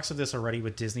been talks of this already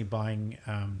with Disney buying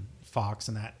Fox,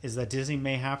 and that is that Disney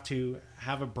may have to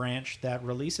have a branch that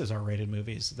releases R-rated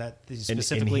movies that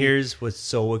specifically. And here's what's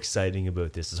so exciting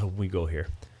about this. Is we go here.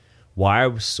 Why I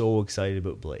was so excited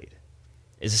about Blade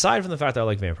is, aside from the fact that I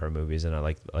like vampire movies and I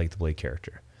like the Blade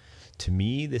character, to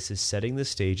me this is setting the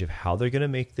stage of how they're going to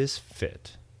make this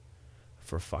fit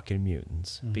for fucking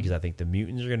mutants. Because I think the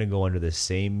mutants are going to go under the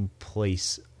same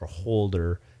place or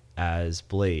holder as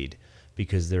Blade,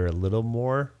 because they're a little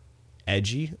more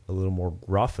edgy, a little more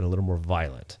gruff, and a little more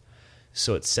violent.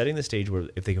 So it's setting the stage where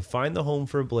if they can find the home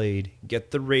for Blade,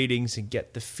 get the ratings, and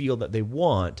get the feel that they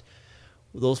want,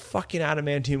 those fucking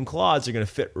adamantium claws are going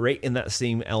to fit right in that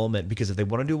same element. Because if they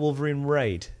want to do Wolverine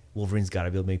right, Wolverine's got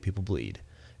to be able to make people bleed.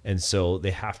 And so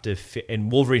they have to fit, and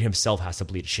Wolverine himself has to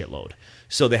bleed a shitload.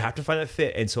 So they have to find that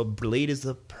fit. And so Blade is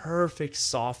the perfect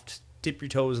soft, dip your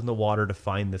toes in the water to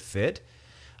find the fit.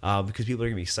 Because people are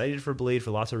going to be excited for Blade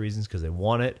for lots of reasons, because they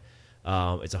want it.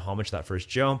 It's a homage to that first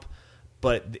jump.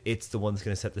 But it's the one that's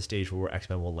going to set the stage for where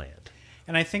X-Men will land.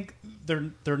 And I think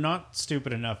they're not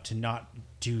stupid enough to not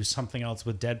do something else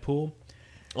with Deadpool.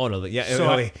 Oh no! Yeah,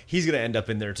 So he's going to end up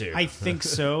in there too. I think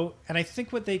so, and I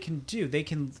think what they can do, they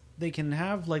can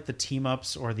have like the team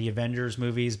ups or the Avengers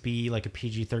movies be like a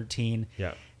PG-13.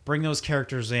 Yeah. Bring those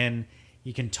characters in.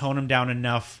 You can tone them down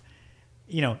enough,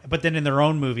 But then in their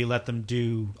own movie, let them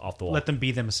do Off the wall. Let them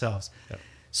be themselves. Yeah.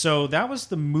 So that was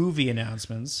the movie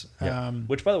announcements. Yeah.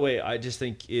 Which, by the way, I just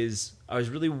think I was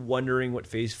really wondering what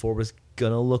Phase 4 was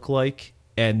going to look like,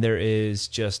 and there is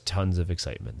just tons of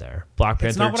excitement there. Black Panther 2.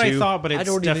 It's not what I thought, but it's I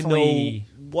don't definitely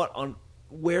even know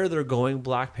where they're going.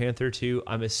 Black Panther 2.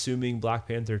 I'm assuming Black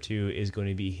Panther 2 is going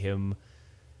to be him.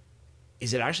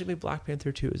 Is it actually going to be Black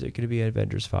Panther 2? Is it going to be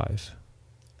Avengers 5?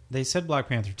 They said Black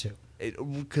Panther 2.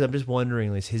 because I'm just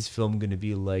wondering, is his film going to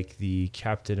be like the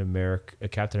Captain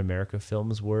America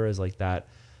films were, as like that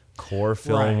core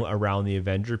film around the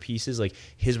Avenger pieces? Like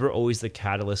his were always the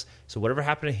catalyst. So whatever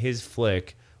happened to his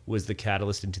flick was the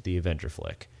catalyst into the Avenger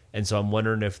flick. And so I'm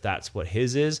wondering if that's what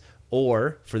his is,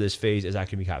 or for this phase is that going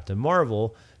to be Captain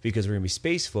Marvel, because we're going to be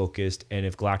space focused. And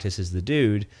if Galactus is the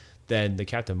dude, then the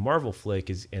Captain Marvel flick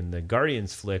is, and the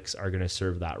Guardians flicks are going to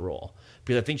serve that role,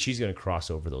 because I think she's going to cross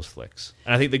over those flicks.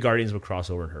 And I think the Guardians will cross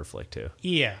over in her flick too.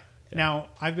 Yeah. Now,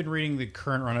 I've been reading the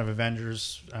current run of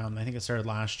Avengers. I think it started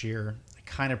last year. I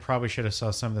kind of probably should have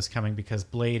saw some of this coming, because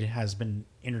Blade has been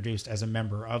introduced as a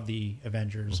member of the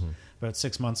Avengers about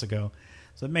 6 months ago.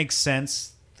 So it makes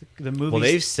sense. The movie. Well,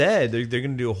 they've said they're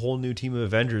going to do a whole new team of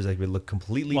Avengers that would look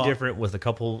completely different with a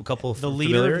couple the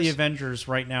leader of the Avengers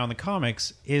right now in the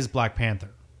comics is Black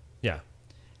Panther. Yeah.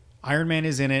 Iron Man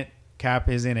is in it. Cap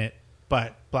is in it.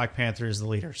 But Black Panther is the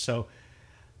leader. So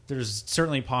there's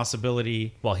certainly a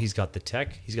possibility. Well, he's got the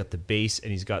tech, he's got the base,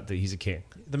 and he's a king.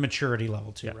 The maturity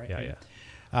level too, Yeah, right?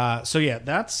 yeah. So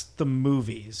that's the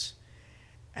movies.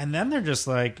 And then they're just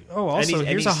like, oh, also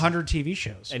here's 100 TV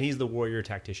shows. And he's the warrior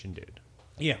tactician dude.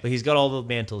 Yeah. But he's got all the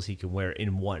mantles he can wear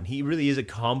in one. He really is a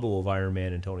combo of Iron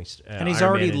Man and Tony. And he's Iron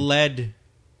already Man led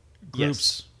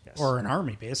groups Yes. or an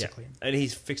army, basically. Yeah. And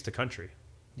he's fixed the country.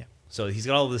 Yeah. So he's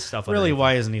got all this stuff. Really, underneath.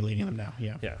 why isn't he leading them now?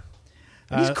 Yeah. Yeah.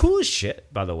 And he's cool as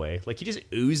shit, by the way. Like, he just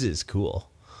oozes cool.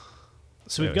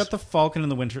 So we've got the Falcon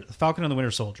and the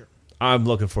Winter Soldier. I'm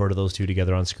looking forward to those two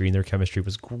together on screen. Their chemistry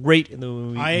was great in the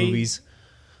movies.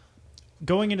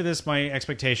 Going into this, my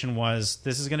expectation was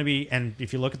this is going to be, and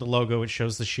if you look at the logo, it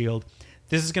shows the shield.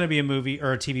 This is going to be a movie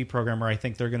or a TV program where I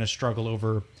think they're going to struggle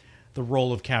over the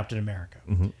role of Captain America.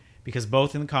 Mm-hmm. Because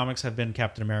both in the comics have been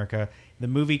Captain America. The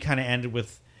movie kind of ended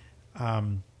with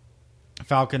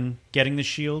Falcon getting the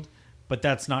shield, but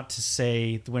that's not to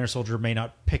say the Winter Soldier may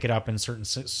not pick it up in certain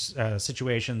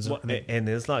situations. Well, and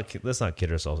let's not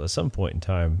kid ourselves. At some point in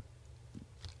time,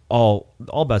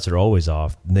 all bets are always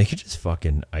off. They could just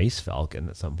fucking ice Falcon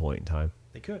at some point in time.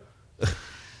 They could.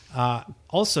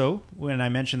 Also, when I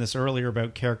mentioned this earlier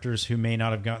about characters who may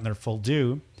not have gotten their full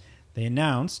due, they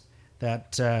announced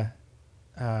that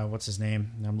what's his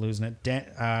name? I'm losing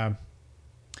it.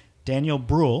 Daniel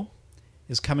Bruhl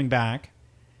is coming back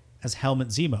as Helmut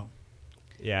Zemo.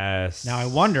 Yes. Now I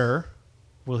wonder,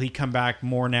 will he come back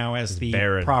more now as the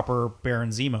Baron. proper Baron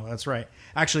Zemo? That's right.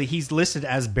 Actually, he's listed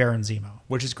as Baron Zemo.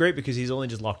 Which is great because he's only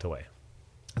just locked away.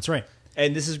 That's right.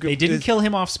 And this is great. They didn't kill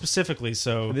him off specifically,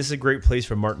 so this is a great place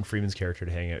for Martin Freeman's character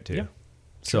to hang out too. Yeah.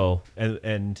 So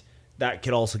and that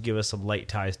could also give us some light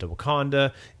ties to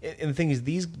Wakanda. And the thing is,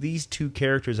 these two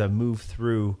characters have moved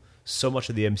through so much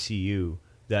of the MCU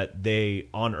that they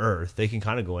on Earth they can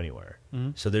kind of go anywhere.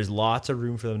 Mm-hmm. So there's lots of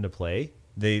room for them to play.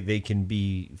 They can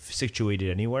be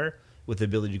situated anywhere with the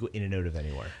ability to go in and out of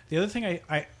anywhere. The other thing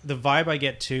the vibe I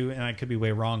get too, and I could be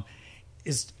way wrong,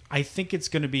 is I think it's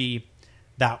going to be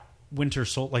that Winter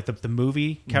Soldier, like the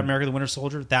movie Captain America: The Winter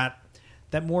Soldier, that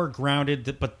more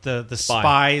grounded, but the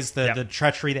spies, the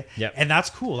treachery, and that's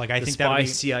cool. Like I think that spy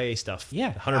CIA stuff.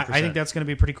 Yeah, 100%. I think that's going to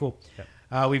be pretty cool.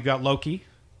 Yep. We've got Loki.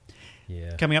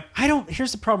 Yeah. Coming up.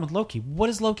 Here's the problem with Loki. What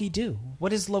does Loki do?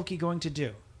 What is Loki going to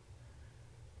do?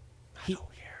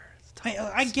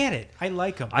 I get it. I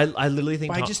like him. I literally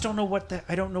think. But I just don't know what that.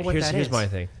 I don't know what that is. Here's my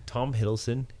thing. Tom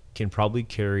Hiddleston can probably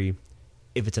carry,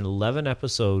 if it's an 11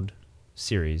 episode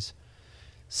series,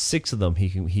 6 of them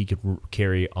he could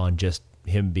carry on just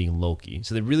him being Loki.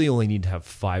 So they really only need to have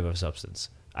 5 of substance.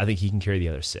 I think he can carry the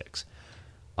other 6.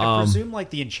 I presume like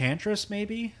the Enchantress,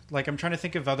 maybe. Like I'm trying to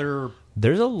think of other.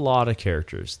 There's a lot of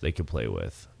characters they could play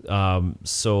with.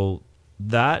 So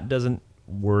that doesn't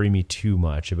worry me too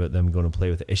much about them going to play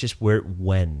with it. It's just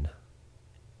when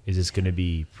is this going to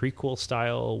be prequel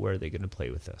style? Where are they going to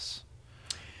play with this?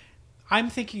 I'm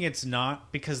thinking it's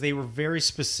not, because they were very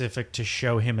specific to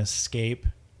show him escape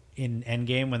in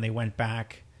Endgame when they went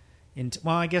back into.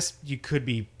 Well, I guess you could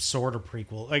be sort of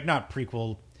prequel, like not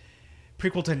prequel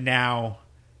to now,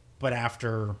 but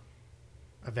after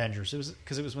Avengers. It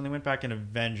was when they went back in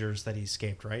Avengers that he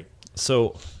escaped, right?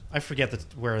 So I forget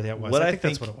where that was. What I think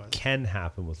that's what it was. Can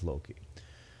happen with Loki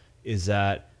is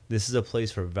that this is a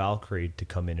place for Valkyrie to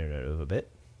come in and out of a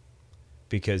bit,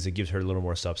 because it gives her a little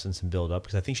more substance and build up.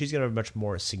 Because I think she's going to have a much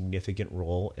more significant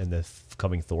role in the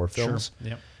coming Thor films.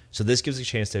 Sure. Yep. So this gives a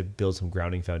chance to build some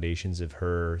grounding foundations of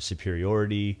her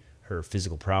superiority, her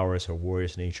physical prowess, her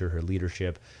warrior's nature, her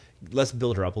leadership. Let's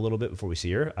build her up a little bit before we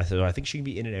see her. I think she can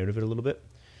be in and out of it a little bit.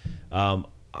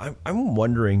 I'm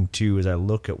wondering too, as I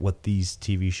look at what these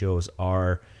TV shows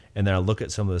are, and then I look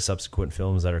at some of the subsequent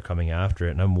films that are coming after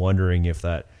it, and I'm wondering if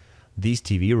that these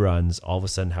TV runs all of a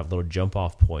sudden have little jump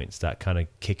off points that kind of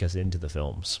kick us into the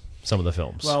films. Some of the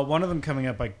films. Well, one of them coming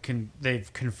up,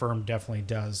 they've confirmed definitely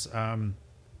does.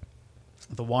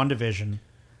 The WandaVision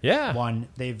yeah, one,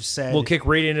 they've said we'll kick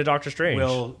right into Doctor Strange.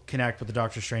 will connect with the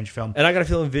Doctor Strange film. And I got a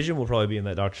feeling Vision will probably be in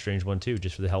that Doctor Strange one too,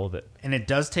 just for the hell of it. And it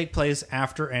does take place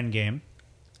after Endgame.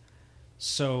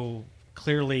 So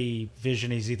clearly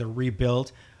Vision is either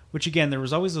rebuilt, which again, there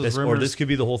was always those rumors. Or this could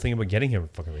be the whole thing about getting him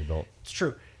fucking rebuilt. It's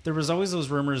true. There was always those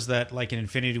rumors that, like in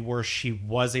Infinity War, she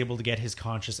was able to get his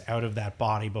conscious out of that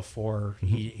body before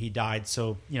he died.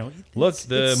 So, Look,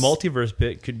 the multiverse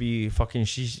bit could be fucking.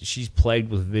 She's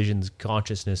plagued with Vision's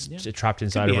consciousness trapped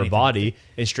inside of her anything. body,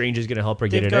 and Strange is going to help her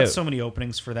get They've it got out. so many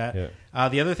openings for that. Yeah.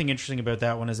 The other thing interesting about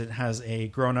that one is it has a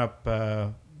grown-up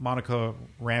Monica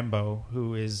Rambeau,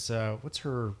 who is what's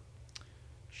her?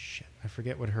 Shit, I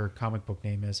forget what her comic book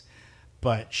name is,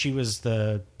 but she was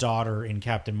the daughter in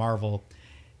Captain Marvel.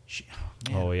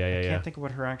 I can't think of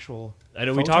what her actual. I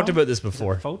know we talked about this Is it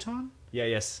before. Photon. Yeah.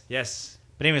 Yes.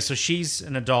 But anyway, so she's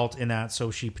an adult in that,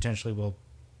 so she potentially will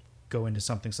go into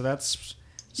something. So that's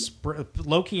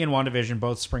Loki and WandaVision,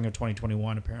 both spring of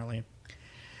 2021, apparently.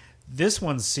 This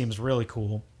one seems really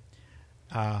cool.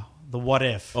 The What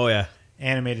If Oh yeah.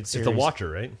 animated series. It's the Watcher,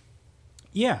 right?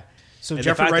 Yeah. So And the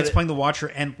Jeffrey fact Wright's that playing the Watcher,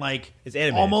 and like It's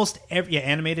animated. almost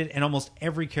animated, and almost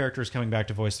every character is coming back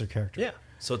to voice their character. Yeah.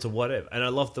 So it's a what if, and I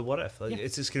love the what if. Like, Yeah.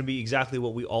 It's just going to be exactly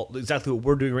what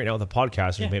we're doing right now with the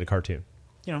podcast. Yeah. We made a cartoon.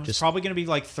 It's Just- probably going to be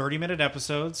like 30-minute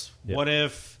episodes. Yeah. What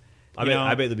if? I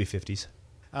bet there'll be 50s. So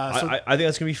I think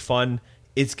that's going to be fun.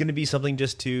 It's going to be something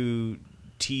just to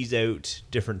tease out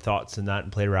different thoughts and that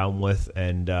and play around with.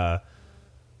 And I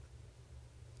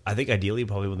think ideally,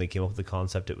 probably when they came up with the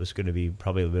concept, it was going to be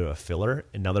probably a bit of a filler.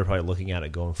 And now they're probably looking at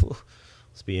it going,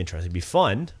 "This be interesting. It'd be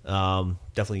fun."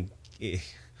 Definitely,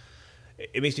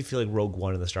 it makes me feel like Rogue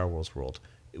One in the Star Wars world.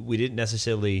 We didn't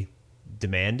necessarily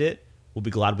demand it. We'll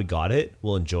be glad we got it.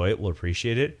 We'll enjoy it. We'll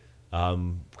appreciate it.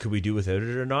 Could we do without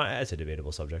it or not? That's a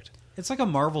debatable subject. it's like a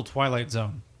Marvel Twilight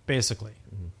Zone, basically.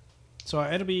 Mm-hmm. So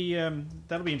it'll be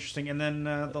that'll be interesting. And then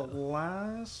the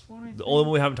last one, I think? The only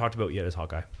one we haven't talked about yet is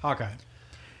Hawkeye. Hawkeye.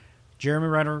 Jeremy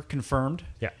Renner confirmed,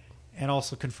 Yeah. and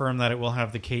also confirmed that it will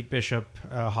have the Kate Bishop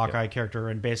Hawkeye character,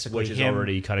 and basically Which is him.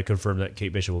 already kind of confirmed that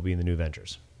Kate Bishop will be in the new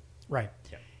Avengers. Right.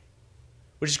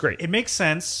 Which is great. It makes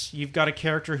sense. You've got a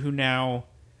character who now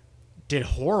did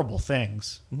horrible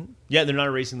things Yeah, they're not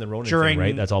erasing the Ronin during thing,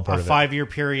 right? That's all part a of it. 5-year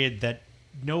period that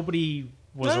nobody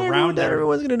was Not around. everyone, not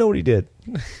everyone's going to know what he did.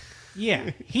 Yeah,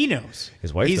 he knows.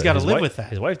 His wife. He's got to his live wife- with that.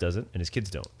 His wife doesn't, and his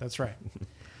kids don't. That's right.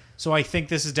 So I think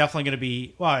this is definitely going to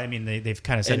be. Well, I mean, they've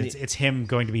kind of said And it's him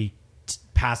going to be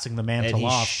passing the And mantle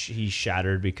off. he's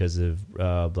shattered because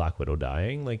of Black Widow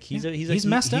dying. Like he's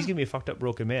messed up. He's gonna be a fucked up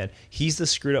broken man. He's the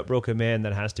screwed up broken man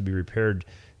that has to be repaired.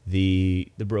 The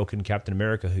broken Captain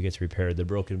America who gets repaired. The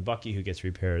broken Bucky who gets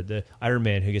repaired. The Iron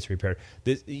Man who gets repaired.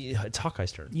 It's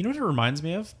Hawkeye's turn. You know what it reminds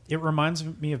me of? It reminds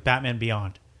me of Batman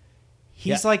Beyond.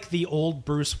 He's Yeah. like the old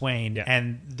Bruce Wayne, Yeah.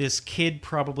 and this kid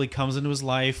probably comes into his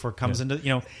life or comes into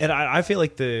And I feel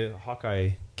like the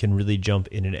Hawkeye can really jump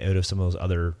in and out of some of those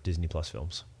other Disney Plus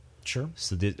films. Sure.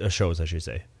 So shows, I should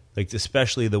say. Like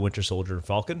especially the Winter Soldier and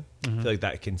Falcon. I feel like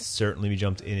that can certainly be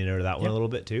jumped in and out of that one Yep. a little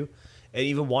bit too. And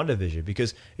even WandaVision,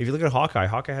 because if you look at Hawkeye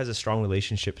has a strong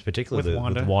relationship, particularly With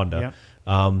with Wanda.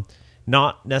 Wanda.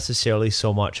 Not necessarily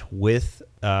so much with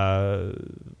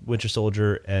Winter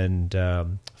Soldier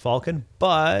and Falcon,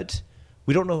 but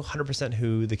we don't know 100%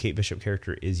 who the Kate Bishop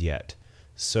character is yet.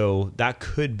 So that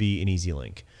could be an easy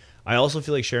link. I also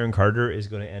feel like Sharon Carter is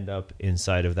going to end up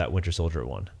inside of that Winter Soldier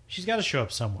one. She's got to show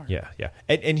up somewhere. Yeah.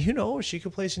 And who knows, she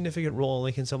could play a significant role in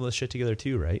linking some of this shit together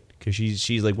too, right? Because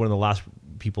she's like one of the last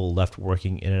people left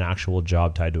working in an actual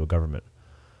job tied to a government.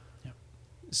 Yep.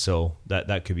 So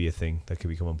that could be a thing that could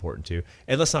become important too.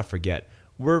 And let's not forget,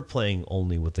 we're playing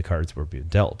only with the cards we're being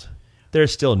dealt.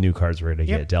 There's still new cards we're going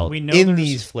to Yep. get dealt We know in there's-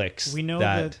 these flicks. We know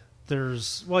that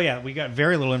there's. Well, yeah, we got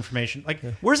very little information. Like,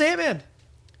 Where's Ant-Man?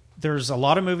 there's a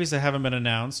lot of movies that haven't been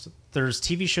announced. There's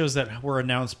TV shows that were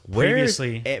announced Where's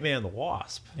previously. Ant-Man and the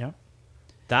Wasp? Yeah.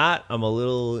 That I'm a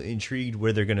little intrigued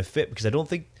where they're going to fit, because I don't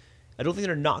think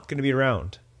they're not going to be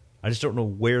around. I just don't know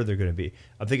where they're going to be.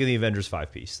 I'm thinking the Avengers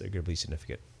 5-piece. They're going to be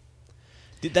significant.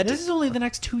 This is only the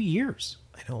next 2 years.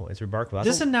 I know, it's remarkable.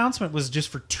 This announcement was just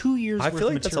for 2 years. I worth feel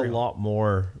of like that's a material. lot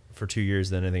more for 2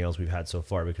 years than anything else we've had so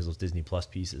far, because those Disney Plus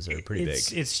pieces are pretty big.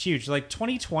 It's huge. Like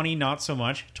 2020, not so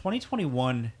much.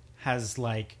 2021 has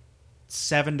like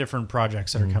 7 different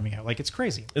projects that are coming out. Like, it's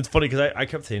crazy. It's funny because I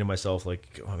kept saying to myself,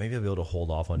 like, oh, maybe I'll be able to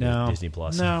hold off on Disney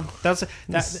Plus. No, that's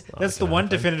the one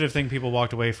happen. definitive thing people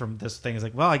walked away from this thing is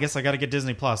like, well, I guess I got to get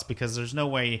Disney Plus because there's no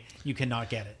way you cannot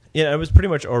get it. Yeah, I was pretty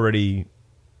much already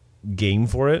game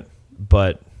for it,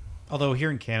 but Although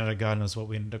here in Canada, God knows what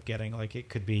we ended up getting. Like, it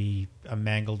could be a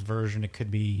mangled version. It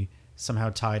could be somehow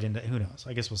tied into, who knows?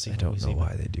 I guess we'll see. I don't know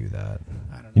why they do that.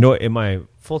 I don't know. You know, in my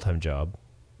full-time job,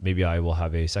 maybe I will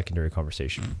have a secondary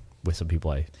conversation with some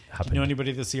people I happen Do you know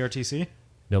anybody at the CRTC?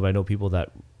 No, but I know people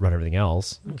that run everything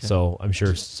else. Okay. So I'm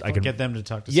sure I can get them to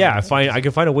talk to. Yeah, somebody. I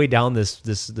can find a way down this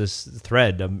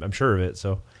thread. I'm sure of it.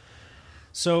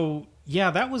 So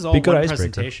yeah, that was all Be good one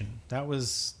icebreaker. presentation.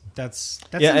 That's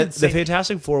yeah. an The insane-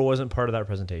 Fantastic Four wasn't part of that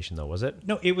presentation, though, was it?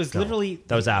 No, it was literally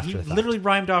that was after He the fact. literally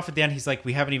rhymed off at the end. He's like,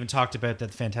 we haven't even talked about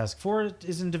that the Fantastic Four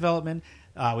is in development.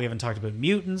 We haven't talked about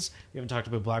mutants. We haven't talked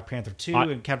about Black Panther 2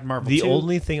 and Captain Marvel 2. The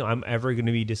only thing I'm ever going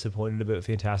to be disappointed about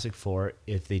Fantastic Four,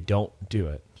 if they don't do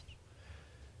it,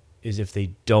 is if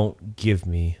they don't give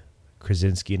me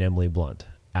Krasinski and Emily Blunt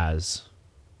as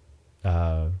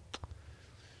Reed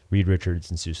Richards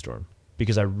and Sue Storm.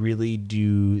 Because I really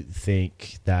do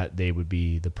think that they would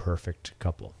be the perfect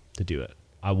couple to do it.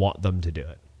 I want them to do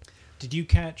it. Did you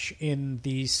catch in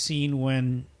the scene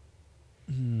when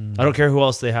I don't care who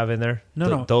else they have in there.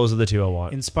 No. Those are the two I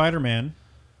want. in Spider-Man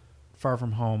Far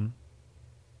From Home,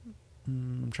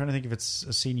 I'm trying to think if it's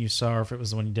a scene you saw or if it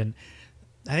was the one you didn't.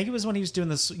 I think it was when he was doing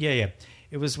this. Yeah.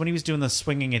 It was when he was doing the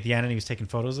swinging at the end and he was taking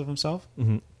photos of himself.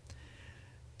 Mm-hmm.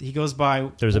 He goes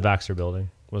by... There's a Baxter building,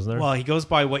 wasn't there? Well, he goes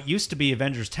by what used to be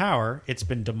Avengers Tower. It's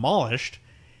been demolished.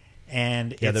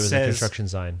 And yeah, it there was says, a construction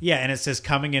sign. Yeah, and it says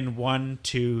coming in 1,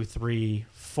 2, 3,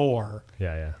 4.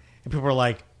 Yeah. And people were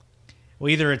like, well,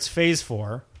 either it's Phase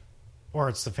 4 or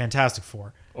it's the Fantastic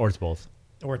Four. Or it's both.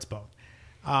 Or it's both.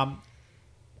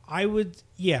 I would,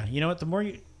 yeah, you know what? The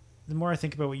more I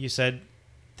think about what you said,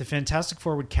 the Fantastic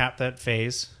Four would cap that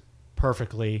phase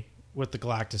perfectly with the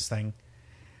Galactus thing.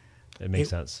 It makes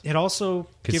sense. It also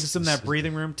 'Cause gives them that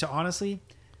breathing room to, honestly,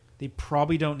 they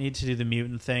probably don't need to do the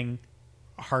mutant thing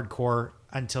hardcore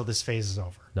until this phase is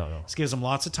over. No. This gives them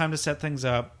lots of time to set things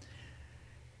up.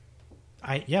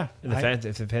 If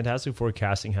the Fantastic Four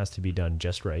casting has to be done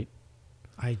just right.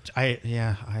 I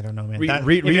don't know, man.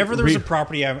 If ever there's a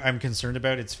property I'm concerned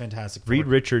about, it's Fantastic Four. Reed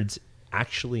Richards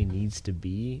actually needs to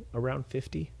be around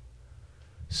 50.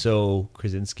 So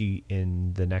Krasinski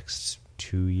in the next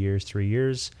 2 years, 3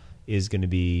 years is going to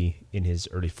be in his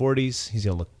early 40s. He's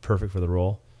going to look perfect for the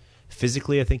role.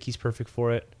 Physically, I think he's perfect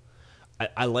for it.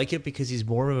 I like it because he's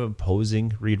more of an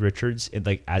imposing Reed Richards,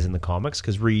 as in the comics,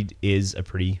 because Reed is a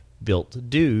pretty built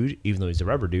dude. Even though he's a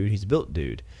rubber dude, he's a built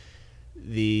dude.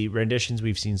 The renditions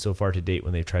we've seen so far to date,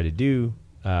 when they've tried to do,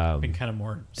 been kind of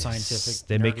more scientific.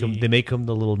 They make him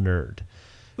the little nerd,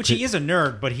 which he is a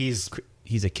nerd, but he's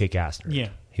a kick-ass nerd. Yeah,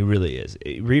 he really is.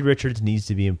 Reed Richards needs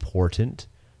to be important,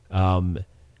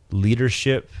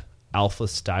 leadership, alpha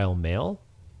style male,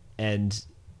 and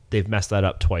they've messed that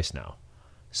up twice now.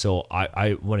 So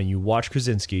when you watch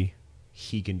Krasinski,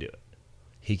 he can do it.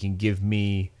 He can give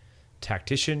me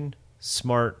tactician,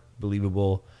 smart,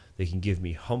 believable. They can give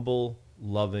me humble,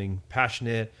 loving,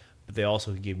 passionate, but they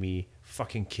also can give me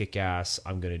fucking kick-ass,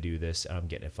 I'm going to do this, and I'm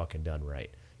getting it fucking done right.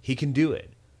 He can do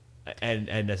it. And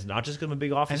that's not just because I'm a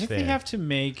big Office fan. I think they have to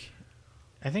make...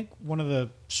 I think one of the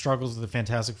struggles of the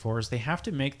Fantastic Four is they have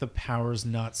to make the powers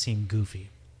not seem goofy.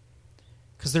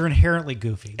 Because they're inherently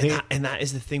goofy. And that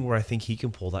is the thing where I think he can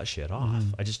pull that shit off.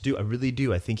 Mm-hmm. I just do. I really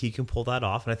do. I think he can pull that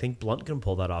off, and I think Blunt can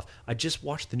pull that off. I just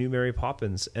watched the new Mary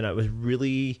Poppins, and I was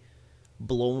really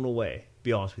blown away, to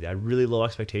be honest with you. I had really low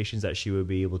expectations that she would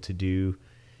be able to do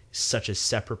such a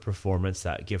separate performance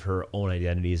that give her own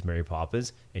identity as Mary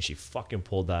Poppins, and she fucking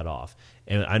pulled that off.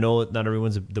 And I know not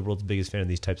everyone's the world's biggest fan of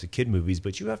these types of kid movies,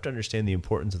 but you have to understand the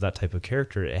importance of that type of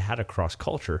character. It had across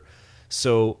culture.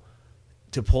 So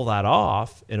to pull that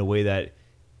off in a way that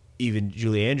even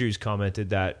Julie Andrews commented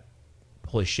that,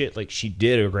 holy shit, like she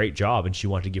did a great job, and she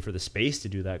wanted to give her the space to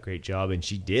do that great job, and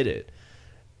she did it.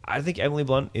 I think Emily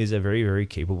Blunt is a very, very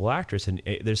capable actress, and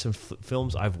there's some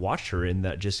films I've watched her in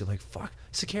that just like, fuck,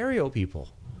 Sicario people.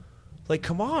 Like,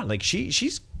 come on, like she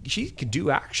can do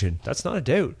action. That's not a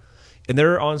doubt. And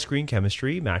their on-screen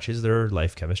chemistry matches their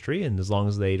life chemistry, and as long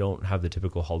as they don't have the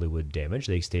typical Hollywood damage,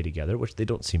 they stay together, which they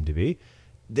don't seem to be.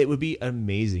 It would be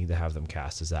amazing to have them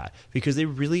cast as that, because they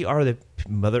really are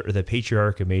the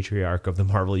patriarch and matriarch of the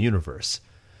Marvel universe.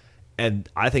 And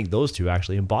I think those two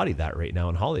actually embody that right now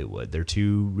in Hollywood. They're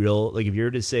two real, like if you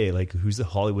were to say, like, who's the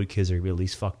Hollywood kids that are going to be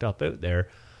least fucked up out there?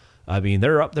 I mean,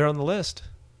 they're up there on the list.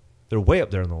 They're way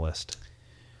up there on the list.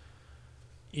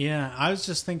 Yeah, I was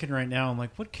just thinking right now, I'm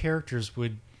like, what characters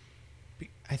would...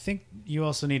 I think you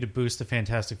also need to boost the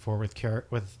Fantastic Four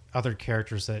with other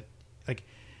characters that... like,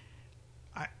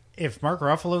 if Mark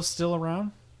Ruffalo's still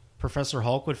around, Professor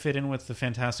Hulk would fit in with the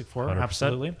Fantastic Four. 100%,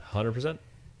 Absolutely. 100%.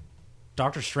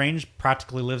 Doctor Strange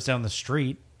practically lives down the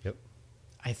street. Yep.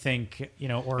 I think,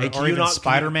 or Hey, even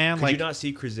Spider-Man. Could you not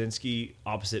see Krasinski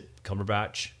opposite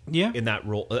Cumberbatch? Yeah. In that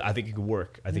role, I think it could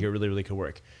work. I think it really, really could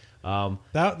work.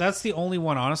 That's the only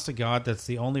one, honest to God, that's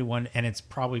the only one, and it's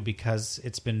probably because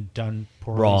it's been done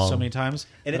poorly Wrong. so many times.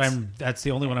 And that's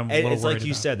the only one I'm a And little it's worried like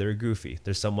you about. said, they're goofy.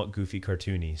 They're somewhat goofy,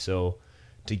 cartoony. So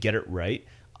to get it right,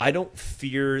 I don't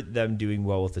fear them doing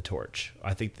well with the Torch.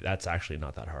 I think that's actually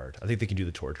not that hard. I think they can do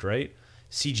the Torch right.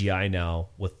 CGI now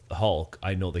with Hulk,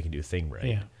 I know they can do a thing right.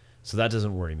 Yeah. So that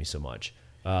doesn't worry me so much.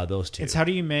 Those two. It's how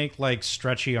do you make like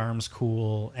stretchy arms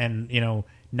cool and,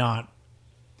 not...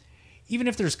 even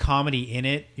if there's comedy in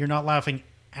it, you're not laughing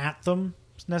at them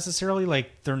necessarily.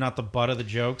 Like, they're not the butt of the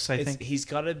jokes, I think. He's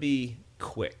got to be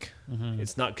quick.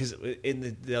 It's not because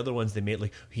in the other ones they made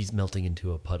like he's melting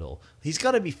into a puddle. He's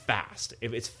got to be fast.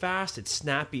 If it's fast, it's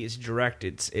snappy, it's direct,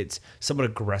 it's somewhat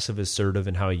aggressive, assertive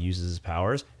in how he uses his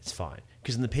powers. It's fine.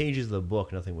 Because in the pages of the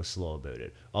book, nothing was slow about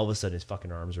it. All of a sudden, his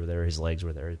fucking arms were there, his legs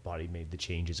were there, his body made the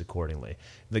changes accordingly.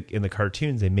 In the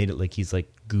cartoons, they made it like he's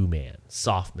like goo man,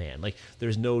 soft man. Like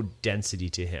there's no density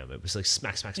to him. It was like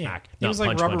smack, smack, smack. It was like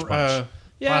punch, rubber, punch, punch.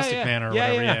 Plastic Man or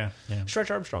whatever. Yeah. Stretch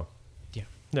Armstrong. Yeah.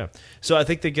 No. So I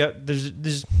think they got there's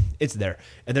it's there,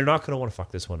 and they're not going to want to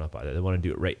fuck this one up either. They want to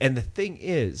do it right. And the thing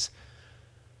is,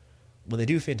 when they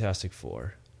do Fantastic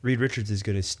Four, Reed Richards is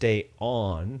going to stay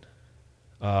on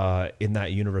in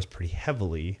that universe pretty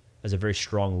heavily as a very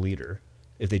strong leader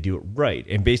if they do it right.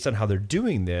 And based on how they're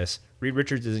doing this, Reed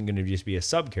Richards isn't going to just be a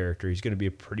sub character. He's going to be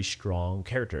a pretty strong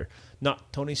character.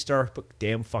 Not Tony Stark, but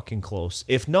damn fucking close.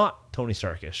 If not Tony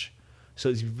Starkish. So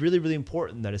it's really, really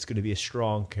important that it's going to be a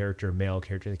strong character, male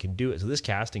character that can do it. So this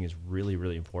casting is really,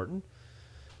 really important.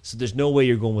 So there's no way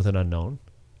you're going with an unknown.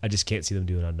 I just can't see them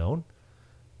do an unknown.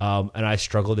 And I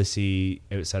struggle to see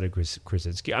outside of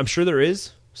Krasinski. I'm sure there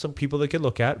is some people that could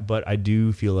look at, but I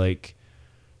do feel like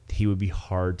he would be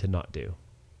hard to not do.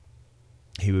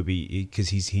 He would be, because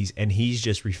he's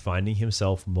just refining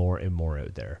himself more and more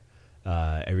out there.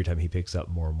 Every time he picks up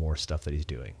more and more stuff that he's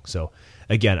doing. So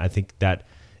again, I think that,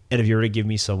 and if you were to give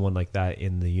me someone like that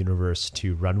in the universe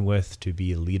to run with, to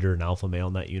be a leader, an alpha male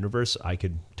in that universe, I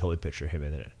could totally picture him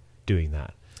in it doing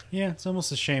that. Yeah, it's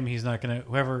almost a shame he's not going to,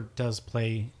 whoever does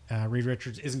play Reed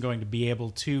Richards isn't going to be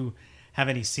able to have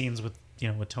any scenes with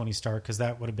Tony Stark, because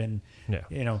that would have been,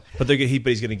 But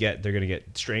he's going to get, they're going to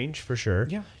get Strange for sure.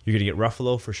 Yeah. You're going to get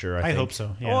Ruffalo for sure. I think. hope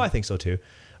so. Yeah. Oh, I think so too.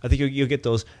 I think you'll get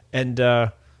those. And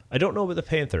I don't know about the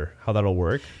Panther, how that'll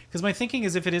work. Because my thinking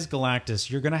is if it is Galactus,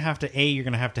 you're going to have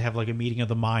to have like a meeting of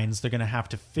the minds. They're going to have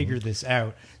to figure this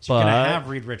out. So you're going to have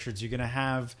Reed Richards. You're going to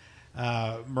have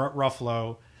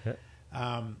Ruffalo. Yeah.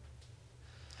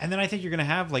 And then I think you're going to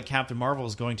have like Captain Marvel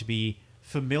is going to be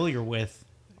familiar with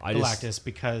Galactus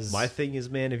because... My thing is,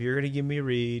 man, if you're going to give me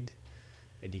Reed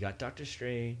and you got Doctor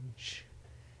Strange,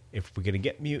 if we're going to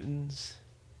get mutants,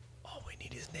 all we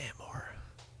need is Namor.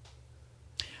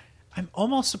 I'm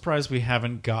almost surprised we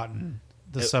haven't gotten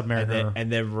the Submariner.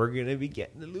 And then we're going to be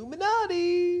getting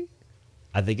Illuminati.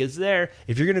 I think it's there.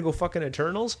 If you're going to go fucking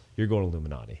Eternals, you're going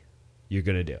Illuminati. You're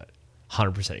going to do it. 100%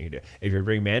 you're going to do it. If you're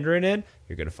bringing Mandarin in,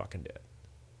 you're going to fucking do it.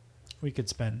 We could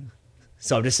spend...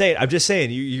 So I'm just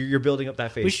saying, you're building up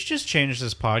that face. We should just change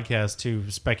this podcast to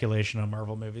speculation on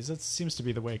Marvel movies. That seems to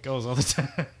be the way it goes all the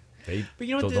time. But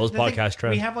you know what? Those podcasts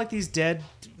trend. We have like these dead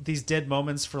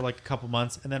moments for like a couple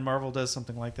months, and then Marvel does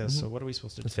something like this. So what are we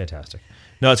supposed to do? It's fantastic.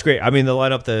 No, it's great. I mean, the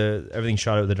lineup, everything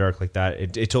shot out in the dark like that.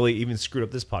 It totally even screwed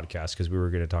up this podcast because we were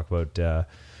going to talk about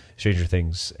Stranger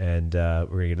Things, and we're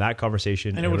going to get that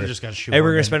conversation. And it would have just got shoehorned. And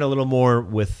we're going to spend a little more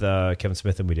with Kevin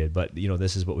Smith than we did, but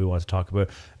this is what we want to talk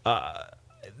about.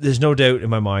 There's no doubt in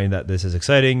my mind that this is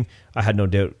exciting. I had no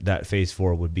doubt that Phase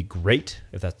 4 would be great.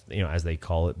 If that's, as they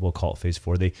call it, we'll call it Phase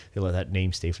 4. They let that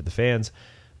name stay for the fans.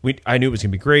 I knew it was going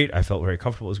to be great. I felt very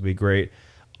comfortable it was going to be great.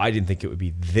 I didn't think it would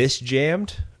be this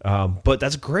jammed, but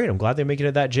that's great. I'm glad they're making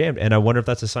it that jammed. And I wonder if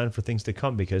that's a sign for things to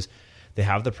come because they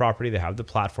have the property, they have the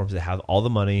platforms, they have all the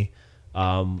money.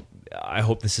 I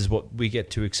hope this is what we get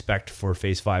to expect for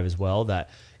Phase 5 as well, that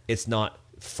it's not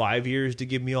 5 years to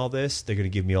give me all this. They're going to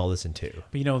give me all this in 2.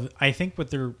 But I think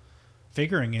what they're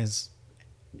figuring is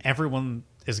everyone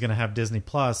is going to have Disney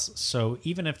Plus. So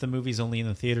even if the movie's only in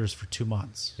the theaters for 2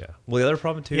 months, yeah. Well, the other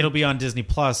problem too, it'll be on Disney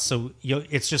Plus. So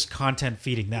it's just content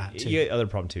feeding that too. Yeah, other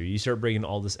problem too. You start bringing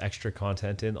all this extra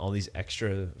content in, all these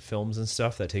extra films and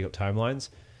stuff that take up timelines.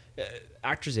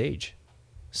 actors age.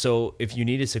 So if you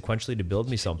needed sequentially to build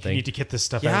me something, You need to get this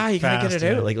stuff out. yeah, you gotta get fast,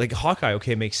 it out. Like Hawkeye,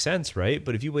 okay, makes sense, right?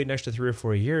 But if you wait an extra 3 or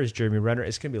 4 years, Jeremy Renner,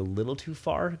 it's gonna be a little too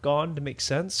far gone to make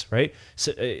sense, right?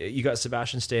 So you got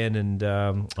Sebastian Stan and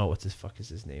what the fuck is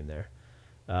his name there?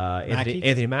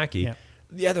 Anthony Mackie.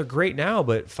 Yeah, they're great now,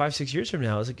 but 5-6 years from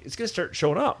now, it's gonna start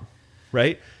showing up,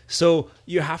 right? So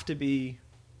you have to find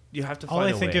All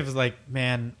I a think way. of is like,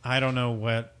 man, I don't know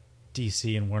what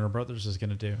DC and Warner Brothers is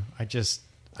going to do. I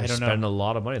don't know. Spending a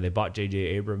lot of money. They bought J.J.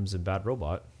 Abrams and Bad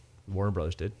Robot. Warner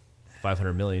Brothers did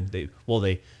 $500 million.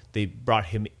 They brought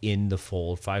him in the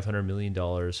fold. $500 million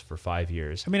for 5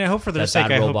 years. I mean, I hope for their That sake.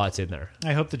 Bad Robot's in there.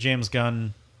 I hope the James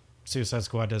Gunn Suicide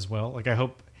Squad does well. Like I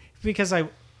hope because I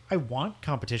want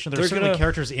competition. There's certainly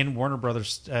characters in Warner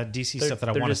Brothers DC stuff that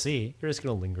I want to see. They're just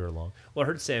going to linger along. Well, I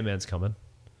heard Sandman's coming.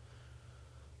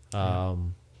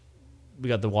 We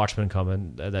got the Watchmen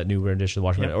coming, that new rendition of the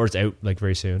Watchmen, or it's out like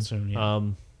very soon.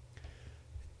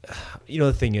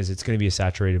 The thing is, it's going to be a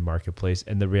saturated marketplace,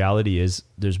 and the reality is,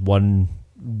 there's one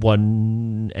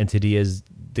entity has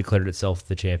declared itself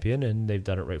the champion, and they've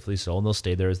done it rightfully so, and they'll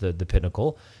stay there as the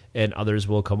pinnacle, and others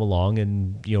will come along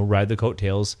and ride the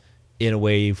coattails in a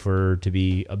way to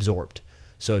be absorbed.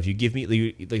 So if you give me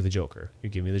like the Joker, you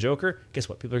give me the Joker, guess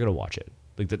what? People are going to watch it.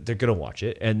 Like they're going to watch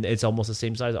it, and it's almost the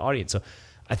same size audience. So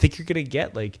I think you're going to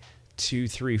get like $200,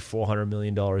 $300, $400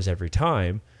 million every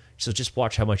time. So just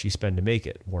watch how much you spend to make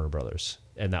it, Warner Brothers,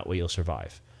 and that way you'll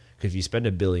survive. Because if you spend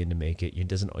 $1 billion to make it, you're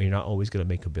not always going to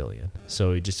make $1 billion.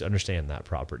 So you just understand that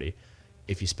property.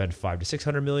 If you spend $500 to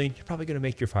 $600 million, you're probably going to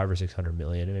make your $500 or $600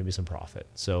 million and maybe some profit.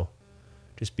 So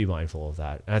just be mindful of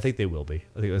that, and I think they will be.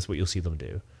 I think that's what you'll see them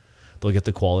do. They'll get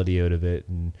the quality out of it,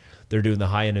 and they're doing the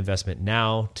high-end investment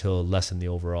now to lessen the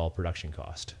overall production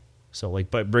cost. So,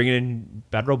 like, by bringing in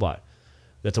Bad Robot,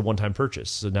 that's a one-time purchase.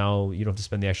 So now you don't have to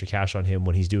spend the extra cash on him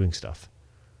when he's doing stuff.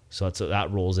 So that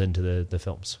rolls into the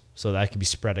films. So that can be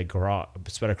spread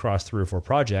across 3 or 4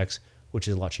 projects, which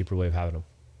is a lot cheaper way of having them.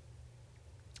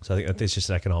 So I think it's just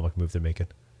an economic move they're making.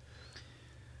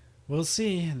 We'll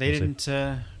see. They didn't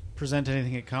present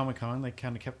anything at Comic-Con. They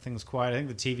kind of kept things quiet. I think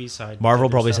the TV side. Marvel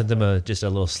probably sent them just a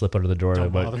little slip under the door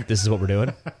about this is what we're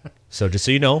doing. So just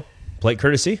so you know, polite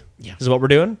courtesy. Yeah. This is what we're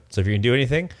doing. So if you're going to do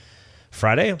anything,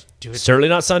 Friday, do it. Certainly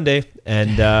not Sunday.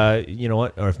 And you know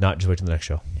what? Or if not, just wait till the next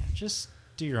show. Yeah, just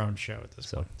do your own show at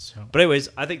this point. So. But anyways,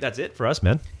 I think that's it for us,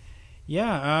 man.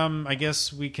 Yeah, I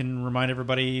guess we can remind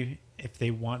everybody if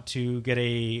they want to get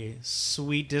a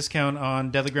sweet discount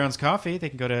on Deadly Grounds Coffee, they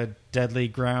can go to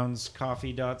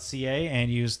deadlygroundscoffee.ca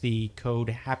and use the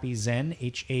code HAPPYXEN,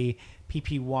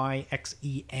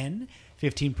 HAPPYXEN,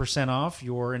 15% off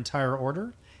your entire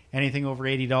order. Anything over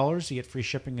 $80, you get free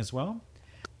shipping as well.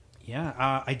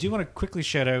 Yeah, I do want to quickly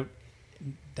shout out,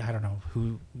 I don't know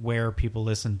where people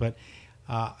listen, but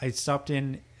I stopped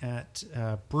in at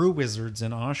Brew Wizards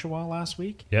in Oshawa last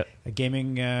week. Yep. A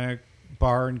gaming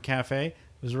bar and cafe. It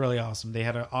was really awesome. They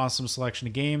had an awesome selection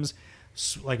of games,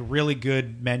 like really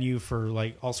good menu for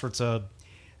like all sorts of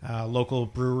local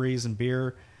breweries and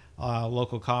beer,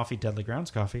 local coffee, Deadly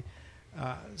Grounds Coffee.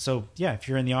 So yeah, if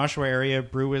you're in the Oshawa area,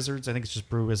 Brew Wizards, I think it's just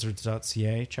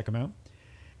brewwizards.ca. Check them out.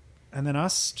 And then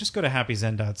us, just go to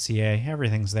happyzen.ca.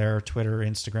 Everything's there. Twitter,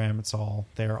 Instagram, it's all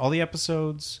there. All the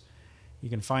episodes. You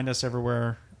can find us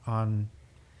everywhere on,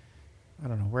 I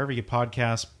don't know, wherever you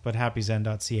podcast, but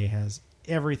happyzen.ca has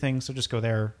everything. So just go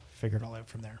there, figure it all out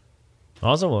from there.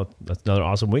 Awesome. Well, that's another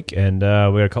awesome week. And we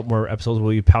got a couple more episodes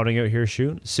we'll be pounding out here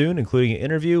soon, including an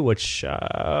interview, which you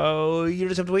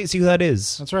just have to wait and see who that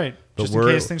is. That's right. But just in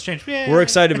case things change. Yay! We're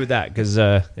excited with that because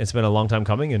it's been a long time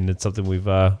coming, and it's something we've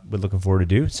been looking forward to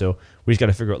do. So we just got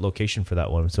to figure out location for that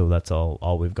one. So that's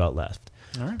all we've got left.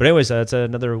 All right. But anyways, that's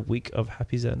another week of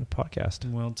Happy Zen podcast.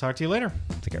 We'll talk to you later.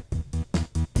 Take care.